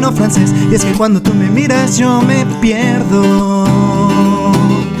un vino francés. Y es que cuando tú me miras yo me pierdo.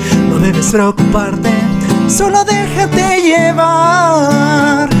 No debes preocuparte, solo déjate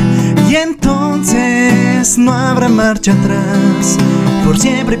llevar. Y entonces no habrá marcha atrás. Por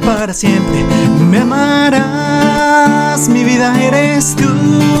siempre y para siempre me amarás. Mi vida eres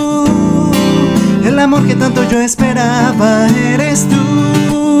tú. El amor que tanto yo esperaba eres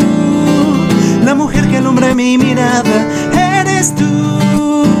tú. La mujer que alumbra mi mirada eres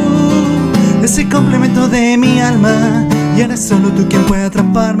tú. Ese complemento de mi alma. Y eres solo tú quien puede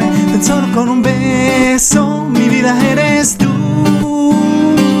atraparme, tan solo con un beso. Mi vida eres tú.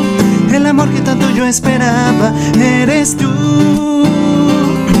 El amor que tanto yo esperaba eres tú.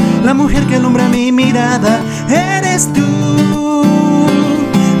 La mujer que alumbra mi mirada eres tú.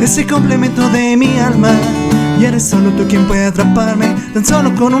 Ese complemento de mi alma. Y eres solo tú quien puede atraparme, tan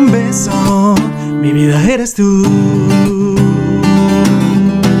solo con un beso. Mi vida eres tú.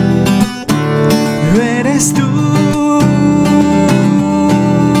 Eres tú.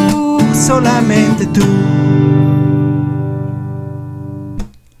 Solamente tú.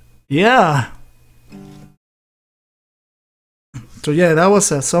 Yeah. So yeah, that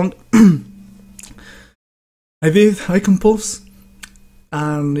was a song I composed,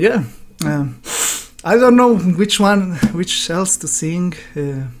 and yeah, I don't know which else to sing.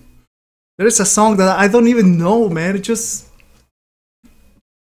 There is a song that I don't even know, man. It just,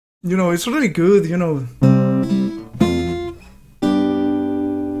 it's really good,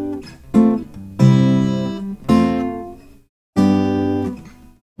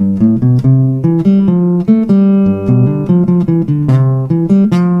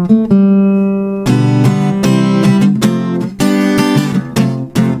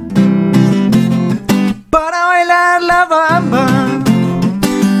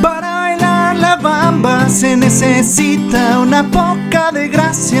 Se necesita una poca de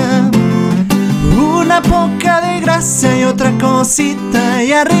gracia, una poca de gracia y otra cosita.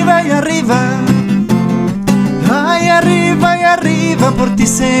 Y arriba, ay, arriba y arriba. Por ti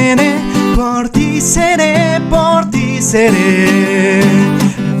seré, por ti seré, por ti seré.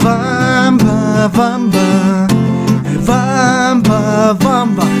 Bamba, bamba, bamba,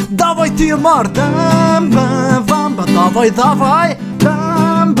 bamba. Dawaj TMR, bamba, bamba. Dawaj, dawaj,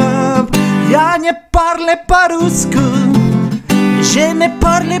 bamba. Ja nie parlę po-rusku, je ne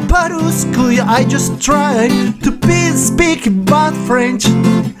parle po-rusku. I just try to speak bad French.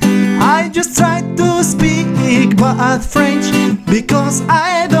 I just try to speak bad French because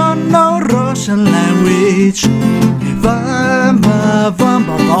I don't know Russian language. Bamba,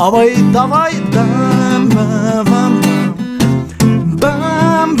 bamba, dawaj, dawaj, bamba, bamba,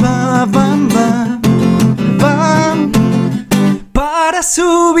 bamba, bamba, bamba. Para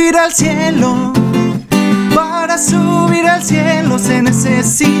subir al cielo, para subir al cielo se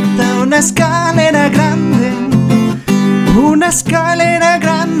necesita una escalera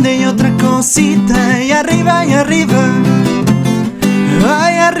grande y otra cosita. Y arriba, ay, arriba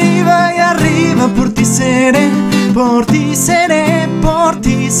y arriba. Por ti seré, por ti seré, por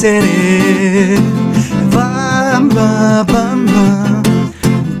ti seré. Bamba, bamba,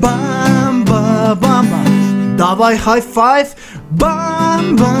 bamba, bamba. Dawaj high five.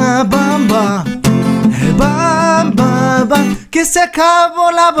 Bamba, bamba, bamba, bamba. Que se acabó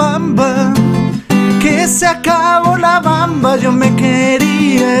la bamba, que se acabó la bamba. Yo me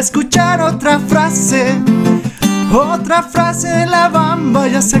quería escuchar otra frase de la bamba.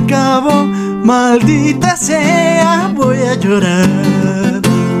 Ya se acabó, maldita sea, voy a llorar.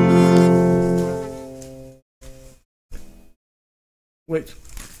 Wait.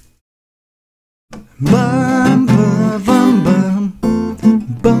 Bamba, bamba,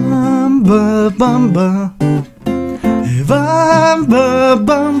 bamba, bamba, bamba,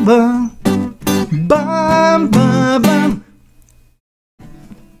 bamba, bamba, bamba.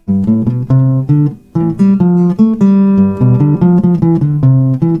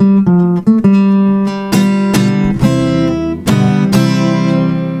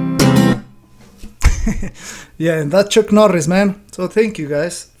 Yeah, and that's Chuck Norris, man. So thank you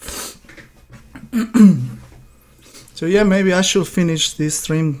guys. So yeah, maybe I should finish this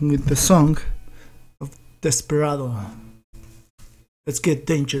stream with the song of Desperado. Let's get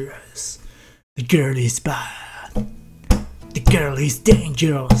dangerous. The girl is bad. The girl is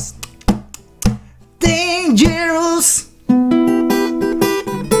dangerous. Dangerous.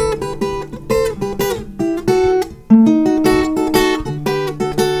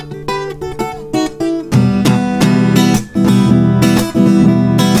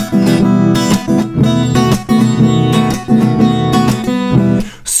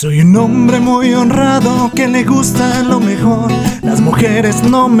 Soy un hombre muy honrado que le gusta lo mejor. Las mujeres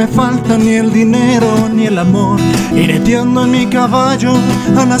no me faltan, ni el dinero ni el amor. Ireteando en mi caballo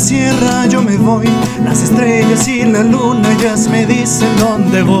a la sierra yo me voy. Las estrellas y la luna ellas me dicen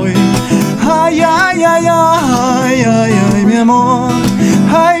dónde voy. Ay, ay, ay, ay, ay, ay, mi amor.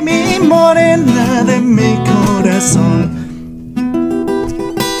 Ay, mi morena de mi corazón.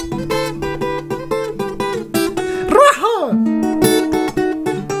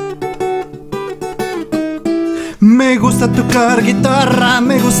 Me gusta tocar guitarra,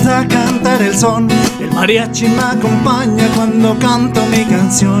 me gusta cantar el son. El mariachi me acompaña cuando canto mi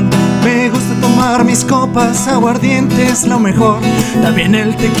canción. Me gusta tomar mis copas, aguardiente es lo mejor. También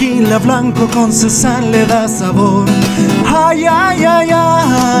el tequila blanco con su sal le da sabor. Ay, ay, ay,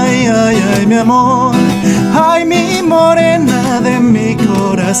 ay, ay, ay, mi amor. Ay, mi morena de mi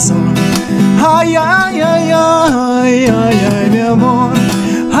corazón. Ay, ay, ay, ay, ay, ay, mi amor.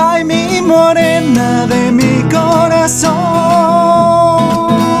 Ay, mi morena de mi corazón.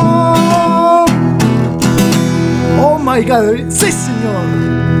 Oh my God, sí señor.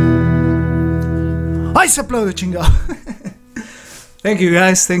 Ay, se aplaude chingado. Thank you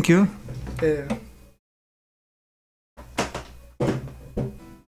guys, thank you.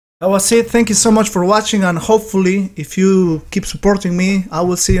 That was it. Thank you so much for watching, and hopefully if you keep supporting me, I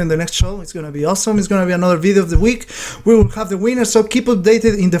will see you in the next show. It's gonna be awesome. It's gonna be another video of the week. We will have the winner, so keep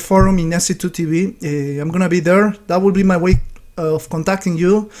updated in the forum in SC2 TV. I'm gonna be there. That will be my way of contacting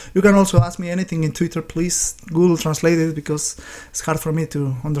you. You can also ask me anything in Twitter, please. Google Translate it because it's hard for me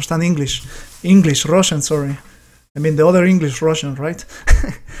to understand English. Russian, sorry. I mean the other English, Russian, right?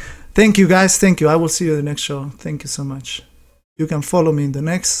 Thank you guys, thank you. I will see you in the next show. Thank you so much. You can follow me in the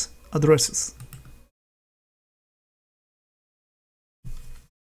next addresses.